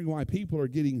wondering why people are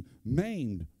getting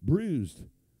maimed, bruised,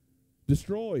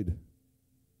 destroyed,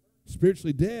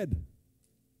 spiritually dead.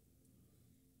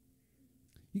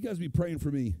 You guys be praying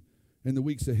for me in the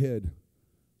weeks ahead.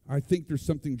 I think there's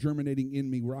something germinating in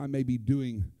me where I may be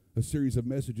doing a series of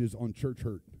messages on church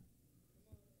hurt.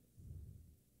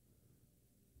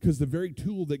 Because the very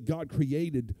tool that God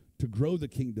created to grow the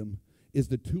kingdom is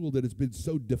the tool that has been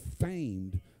so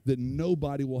defamed that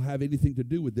nobody will have anything to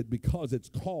do with it because it's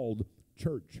called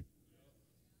church.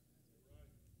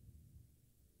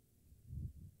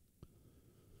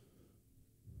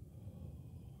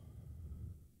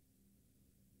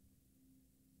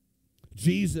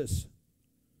 Jesus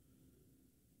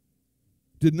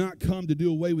did not come to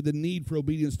do away with the need for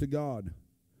obedience to God.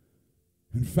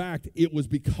 In fact, it was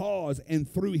because and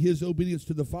through his obedience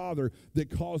to the Father that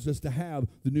caused us to have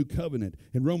the new covenant.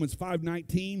 In Romans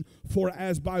 5:19, for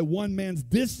as by one man's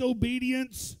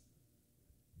disobedience,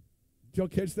 did y'all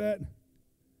catch that?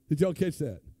 Did y'all catch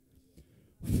that?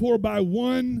 For by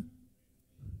one,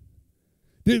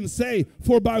 didn't say,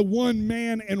 for by one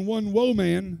man and one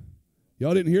woman.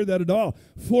 Y'all didn't hear that at all.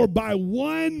 For by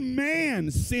one man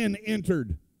sin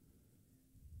entered.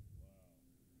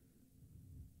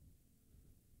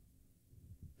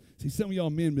 See, some of y'all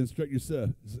men been straight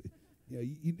yourself. Yeah,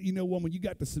 you know, woman, you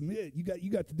got to submit. You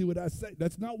got to do what I say.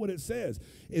 That's not what it says.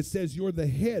 It says you're the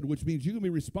head, which means you're going to be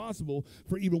responsible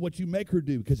for even what you make her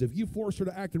do. Because if you force her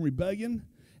to act in rebellion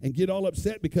and get all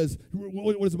upset, because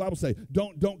what does the Bible say?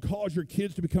 Don't cause your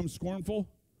kids to become scornful.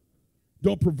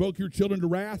 Don't provoke your children to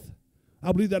wrath.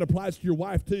 I believe that applies to your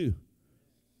wife too.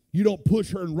 You don't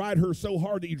push her and ride her so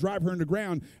hard that you drive her in the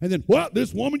ground, and then, well,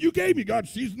 this woman you gave me, God,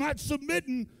 she's not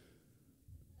submitting.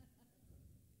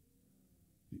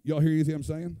 Y'all hear anything I'm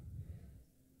saying?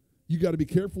 You got to be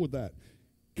careful with that.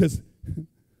 Because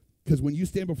when you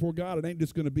stand before God, it ain't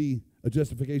just going to be a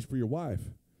justification for your wife.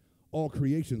 All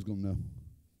creation's going to know.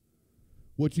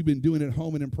 What you've been doing at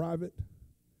home and in private,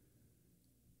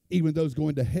 even those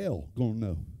going to hell going to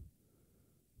know.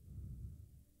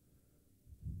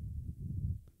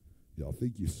 Y'all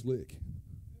think you slick.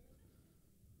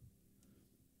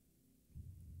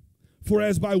 For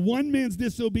as by one man's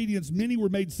disobedience many were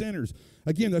made sinners.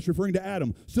 Again, that's referring to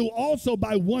Adam. So also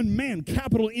by one man,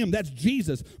 capital M, that's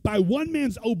Jesus. By one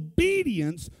man's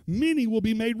obedience, many will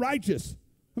be made righteous.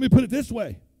 Let me put it this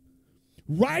way.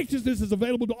 Righteousness is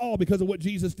available to all because of what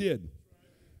Jesus did.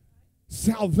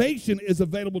 Salvation is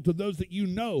available to those that you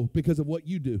know because of what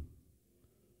you do.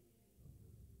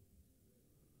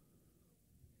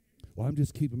 Well, I'm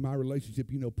just keeping my relationship,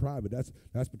 private.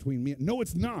 That's between me. No,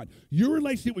 it's not. Your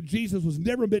relationship with Jesus was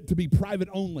never meant to be private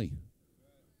only.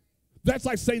 That's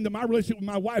like saying that my relationship with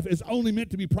my wife is only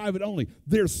meant to be private only.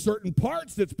 There's certain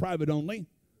parts that's private only,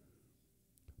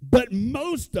 but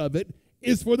most of it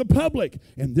is for the public.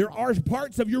 And there are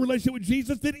parts of your relationship with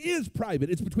Jesus that is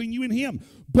private. It's between you and him.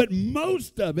 But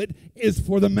most of it is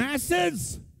for the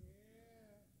masses.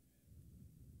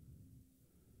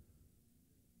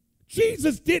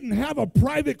 Jesus didn't have a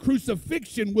private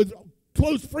crucifixion with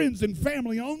close friends and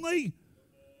family only.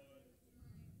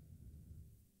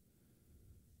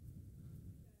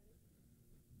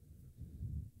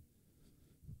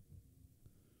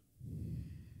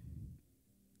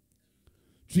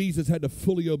 Jesus had to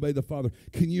fully obey the Father.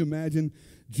 Can you imagine?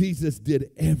 Jesus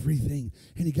did everything,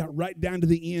 and he got right down to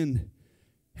the end,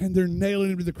 and they're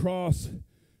nailing him to the cross.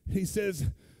 He says,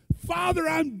 Father,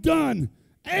 I'm done.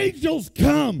 Angels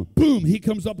come. Boom, he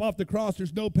comes up off the cross.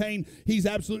 There's no pain. He's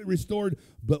absolutely restored,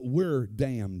 but we're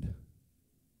damned.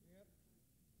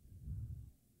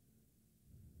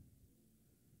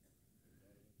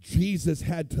 Jesus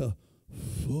had to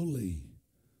fully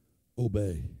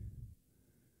obey.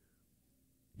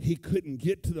 He couldn't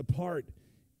get to the part,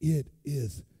 it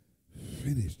is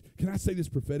finished. Can I say this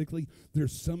prophetically?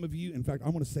 There's some of you, in fact, I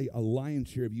want to say a lion's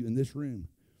share of you in this room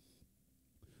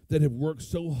that have worked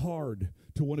so hard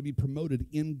to want to be promoted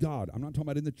in God. I'm not talking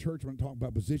about in the church. I'm not talking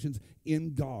about positions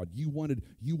in God. You wanted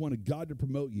God to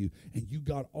promote you, and you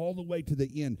got all the way to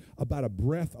the end, about a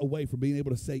breath away from being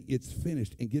able to say it's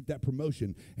finished and get that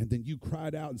promotion, and then you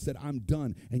cried out and said, I'm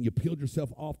done, and you peeled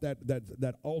yourself off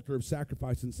that altar of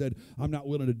sacrifice and said, I'm not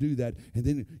willing to do that. And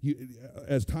then you,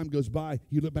 as time goes by,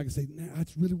 you look back and say, nah,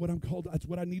 that's really what I'm called. That's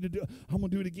what I need to do. I'm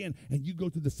going to do it again. And you go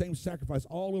through the same sacrifice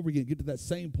all over again, get to that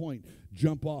same point,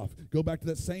 jump off. Go back to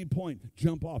that same point,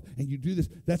 jump off. And you do this.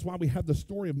 That's why we have the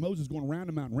story of Moses going round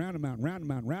and mountain, round and mountain, round and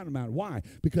mountain, round and mountain. Why?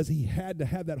 Because he had to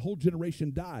have that whole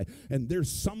generation die. And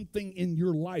there's something in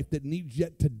your life that needs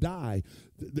yet to die,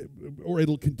 or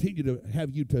it'll continue to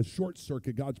have you to short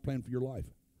circuit God's plan for your life.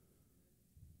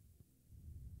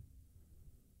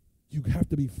 You have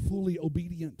to be fully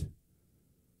obedient.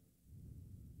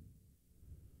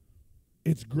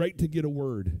 It's great to get a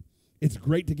word. It's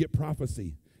great to get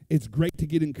prophecy. It's great to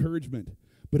get encouragement.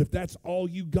 But if that's all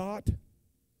you got,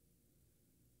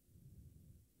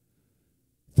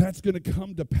 that's going to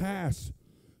come to pass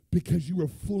because you were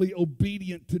fully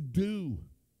obedient to do.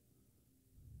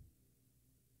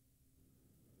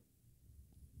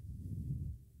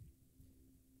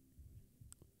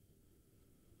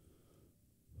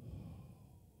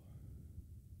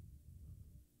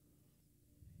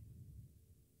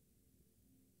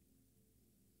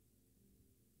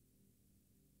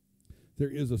 There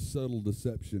is a subtle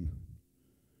deception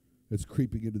that's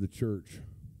creeping into the church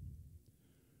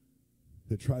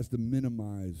that tries to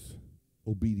minimize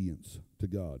obedience to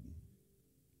God.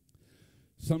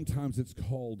 Sometimes it's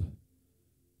called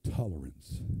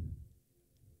tolerance.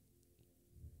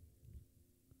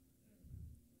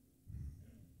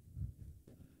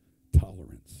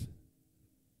 Tolerance.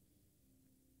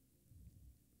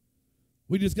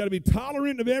 We just got to be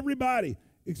tolerant of everybody.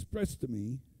 Express to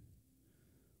me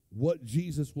what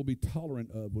Jesus will be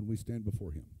tolerant of when we stand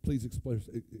before him. Please explain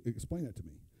that to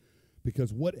me.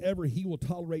 Because whatever he will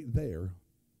tolerate there,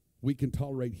 we can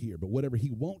tolerate here. But whatever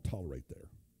he won't tolerate there,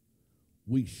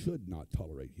 we should not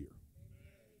tolerate here.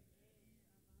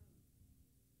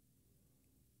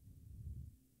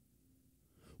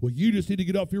 Well, you just need to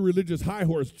get off your religious high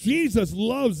horse. Jesus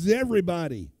loves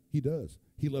everybody. He does.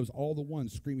 He loves all the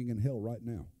ones screaming in hell right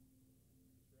now.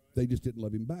 They just didn't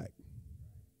love him back.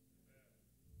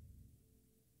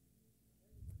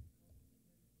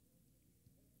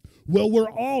 Well, we're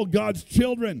all God's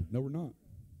children. No, we're not.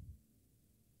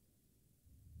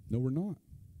 No, we're not.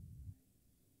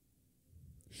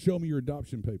 Show me your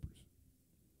adoption papers.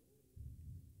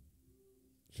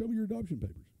 Show me your adoption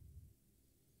papers.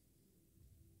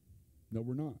 No,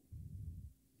 we're not.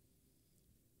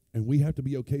 And we have to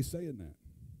be okay saying that.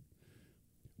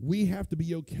 We have to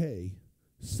be okay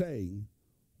saying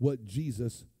what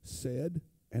Jesus said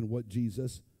and what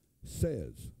Jesus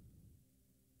says.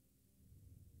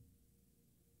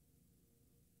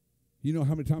 You know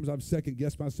how many times I've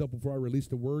second-guessed myself before I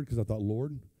released a word because I thought,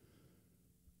 Lord,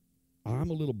 I'm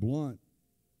a little blunt,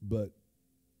 but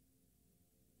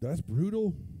that's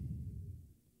brutal.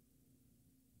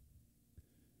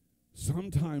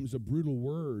 Sometimes a brutal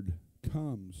word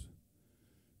comes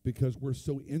because we're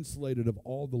so insulated of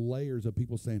all the layers of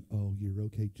people saying, oh, you're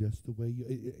okay just the way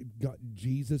you... God,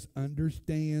 Jesus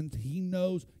understands. He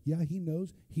knows. Yeah, he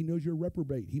knows. He knows you're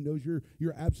reprobate. He knows you're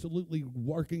absolutely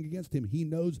working against him. He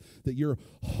knows that you're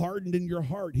hardened in your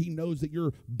heart. He knows that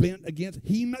you're bent against...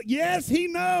 Yes, he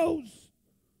knows.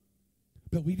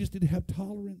 But we just need to have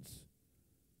tolerance.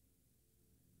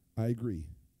 I agree.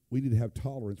 We need to have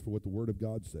tolerance for what the Word of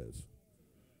God says.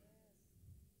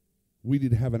 We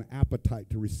need to have an appetite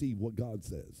to receive what God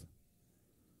says.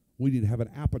 We need to have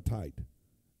an appetite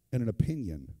and an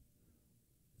opinion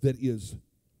that is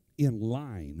in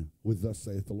line with thus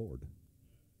saith the Lord.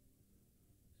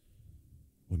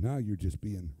 Well, now you're just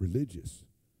being religious.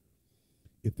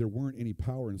 If there weren't any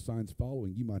power and signs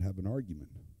following, you might have an argument.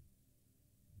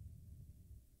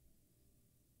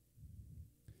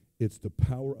 It's the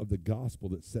power of the gospel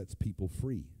that sets people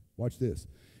free. Watch this.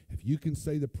 If you can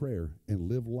say the prayer and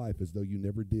live life as though you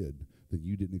never did, then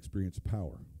you didn't experience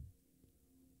power.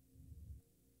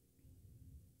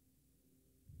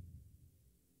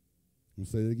 I'll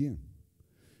say it again.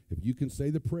 If you can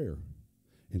say the prayer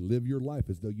and live your life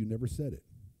as though you never said it,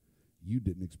 you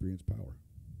didn't experience power.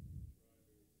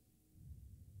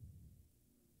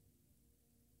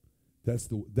 That's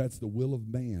the will of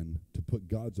man to put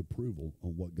God's approval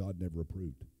on what God never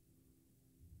approved.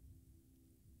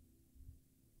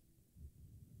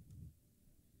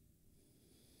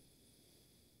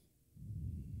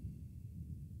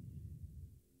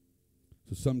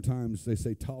 So sometimes they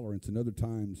say tolerance, and other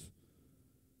times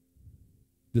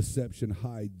deception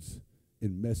hides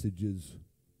in messages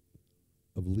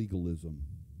of legalism.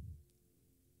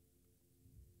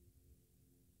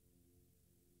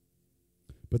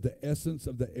 But the essence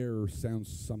of the error sounds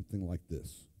something like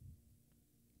this.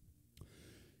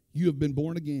 You have been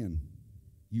born again.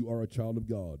 You are a child of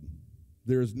God.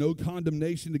 There is no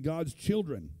condemnation to God's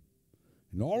children.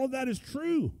 And all of that is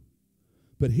true.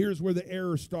 But here's where the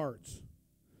error starts.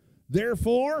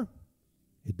 Therefore,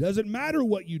 it doesn't matter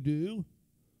what you do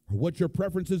or what your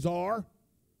preferences are.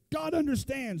 God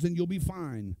understands and you'll be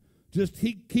fine. Just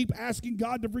keep asking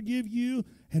God to forgive you,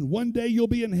 and one day you'll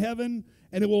be in heaven,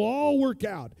 and it will all work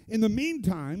out. In the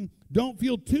meantime, don't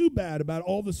feel too bad about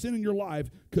all the sin in your life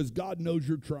because God knows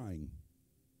you're trying.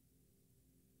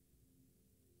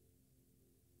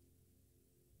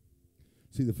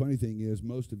 See, the funny thing is,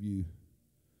 most of you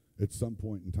at some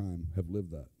point in time have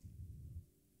lived that.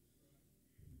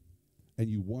 And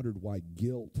you wondered why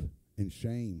guilt and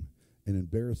shame and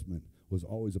embarrassment was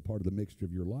always a part of the mixture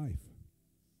of your life.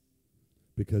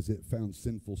 Because it found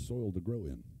sinful soil to grow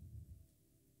in.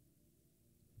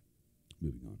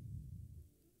 Moving on.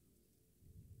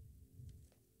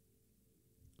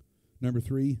 Number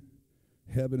 3,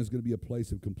 heaven is going to be a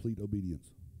place of complete obedience.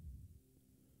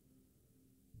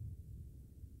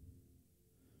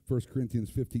 1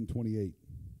 Corinthians 15:28.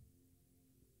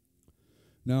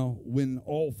 Now, when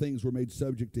all things were made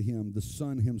subject to him, the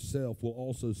Son himself will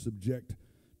also subject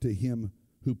to him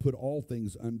who put all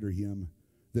things under him,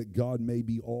 that God may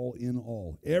be all in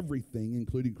all. Everything,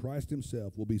 including Christ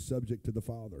himself, will be subject to the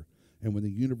Father. And when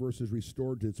the universe is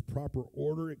restored to its proper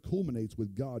order, it culminates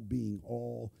with God being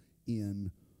all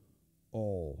in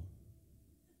all.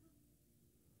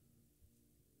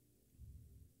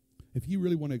 If you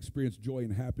really want to experience joy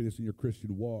and happiness in your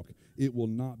Christian walk, it will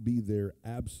not be there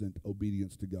absent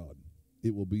obedience to God.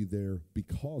 It will be there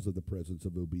because of the presence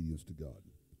of obedience to God.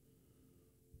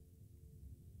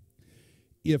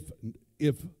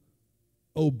 If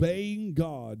obeying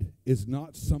God is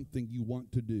not something you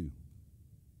want to do,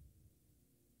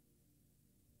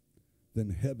 then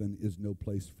heaven is no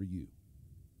place for you.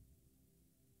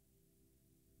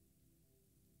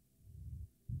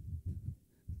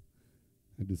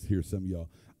 I just hear some of y'all,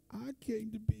 I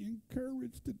came to be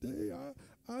encouraged today.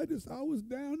 I was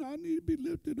down. I need to be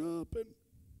lifted up. And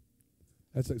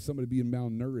that's like somebody being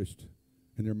malnourished,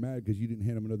 and they're mad because you didn't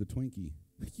hand them another Twinkie.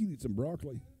 You need some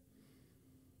broccoli.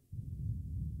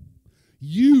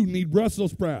 You need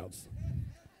Brussels sprouts.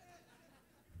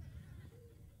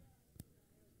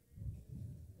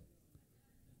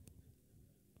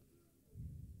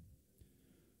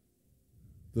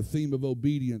 The theme of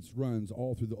obedience runs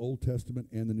all through the Old Testament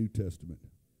and the New Testament.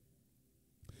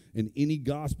 And any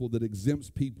gospel that exempts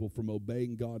people from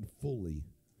obeying God fully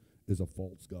is a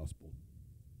false gospel.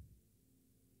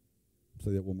 I'll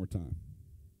say that one more time.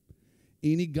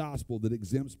 Any gospel that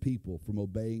exempts people from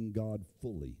obeying God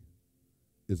fully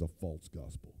is a false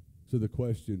gospel. So the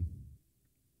question,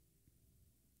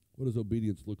 what does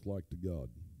obedience look like to God?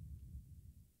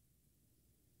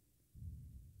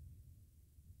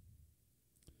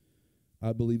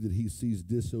 I believe that he sees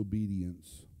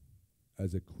disobedience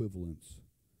as equivalence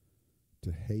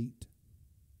to hate,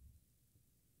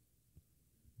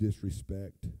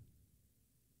 disrespect,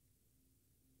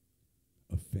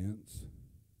 offense,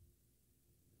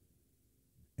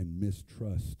 and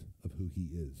mistrust of who he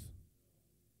is.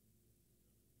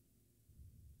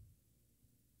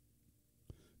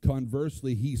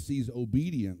 Conversely, he sees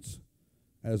obedience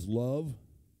as love,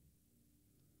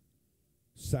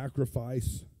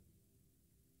 sacrifice,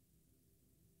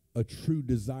 a true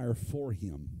desire for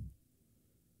him,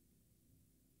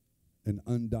 an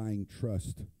undying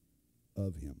trust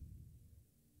of him.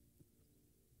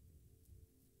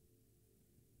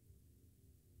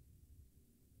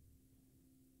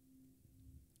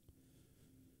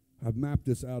 I've mapped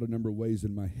this out a number of ways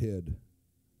in my head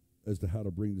as to how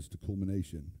to bring this to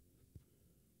culmination.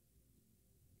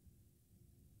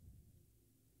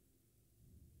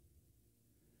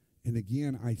 And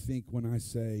again, I think when I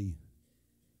say,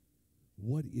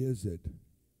 what is it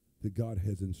that God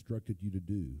has instructed you to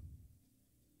do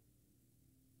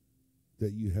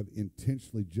that you have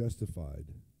intentionally justified,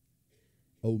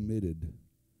 omitted,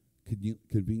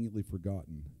 conveniently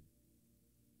forgotten,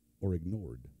 or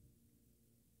ignored?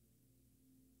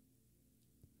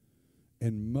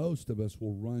 And most of us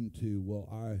will run to, well,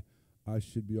 I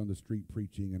should be on the street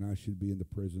preaching, and I should be in the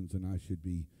prisons, and I should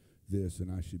be this,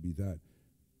 and I should be that.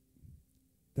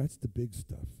 That's the big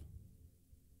stuff.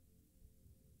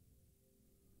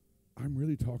 I'm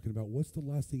really talking about what's the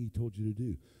last thing he told you to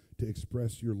do? To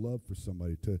express your love for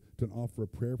somebody, to offer a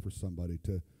prayer for somebody,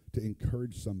 to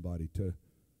encourage somebody, to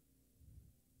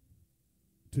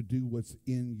do what's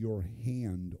in your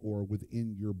hand or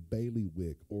within your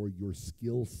bailiwick or your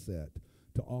skill set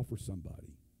to offer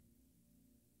somebody.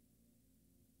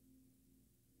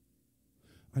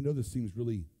 I know this seems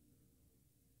really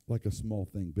like a small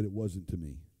thing, but it wasn't to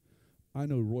me. I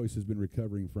know Royce has been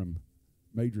recovering from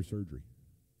major surgery.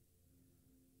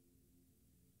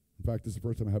 In fact, this is the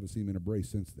first time I haven't seen him in a brace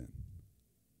since then.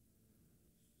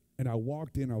 And I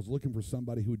walked in, I was looking for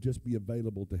somebody who would just be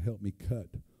available to help me cut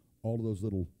all of those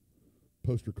little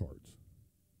poster cards.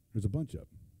 There's a bunch of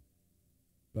them,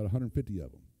 about 150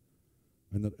 of them.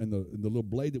 And the little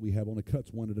blade that we have only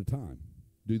cuts one at a time.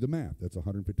 Do the math. That's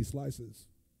 150 slices.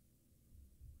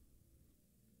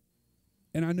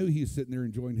 And I knew he was sitting there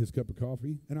enjoying his cup of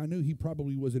coffee, and I knew he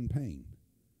probably was in pain.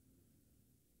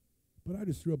 But I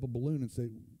just threw up a balloon and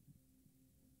said,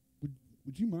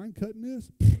 would you mind cutting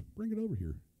this? Bring it over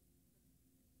here.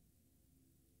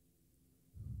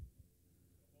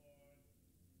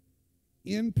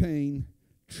 In pain,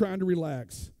 trying to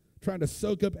relax, trying to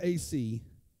soak up AC,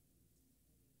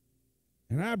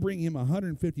 and I bring him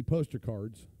 150 poster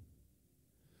cards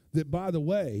that, by the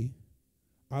way,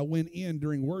 I went in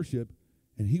during worship,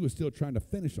 and he was still trying to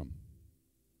finish them.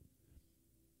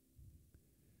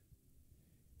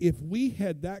 If we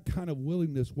had that kind of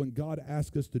willingness when God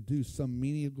asked us to do some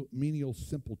menial,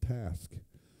 simple task,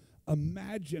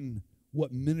 imagine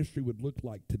what ministry would look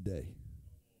like today.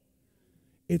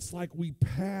 It's like we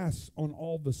pass on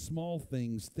all the small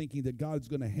things thinking that God's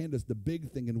going to hand us the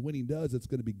big thing, and when he does, it's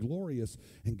going to be glorious.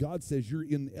 And God says you're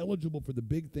ineligible for the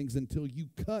big things until you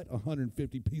cut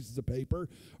 150 pieces of paper,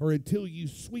 or until you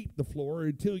sweep the floor, or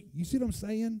until, you see what I'm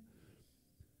saying?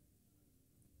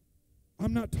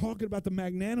 I'm not talking about the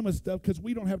magnanimous stuff, because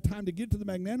we don't have time to get to the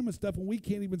magnanimous stuff when we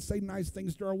can't even say nice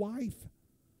things to our wife.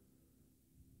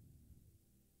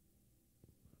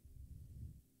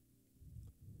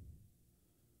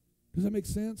 Does that make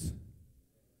sense?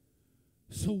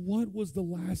 So what was the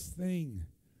last thing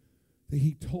that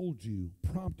he told you,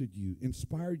 prompted you,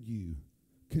 inspired you,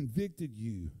 convicted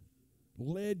you,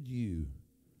 led you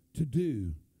to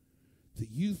do that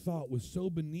you thought was so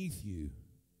beneath you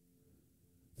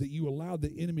that you allowed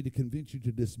the enemy to convince you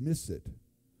to dismiss it,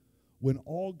 when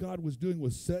all God was doing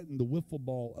was setting the wiffle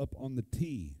ball up on the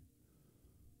tee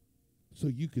so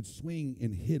you could swing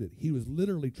and hit it? He was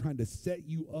literally trying to set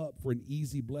you up for an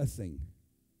easy blessing.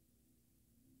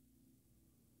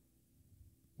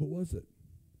 What was it?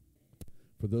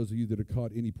 For those of you that have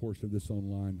caught any portion of this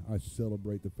online, I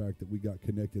celebrate the fact that we got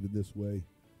connected in this way.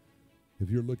 If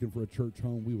you're looking for a church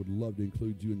home, we would love to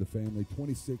include you in the family.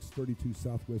 2632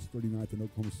 Southwest 39th in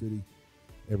Oklahoma City.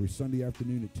 Every Sunday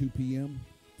afternoon at 2 p.m.,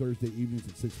 Thursday evenings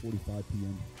at 6:45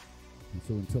 p.m. And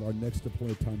so until our next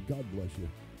appointed time, God bless you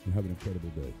and have an incredible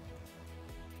day.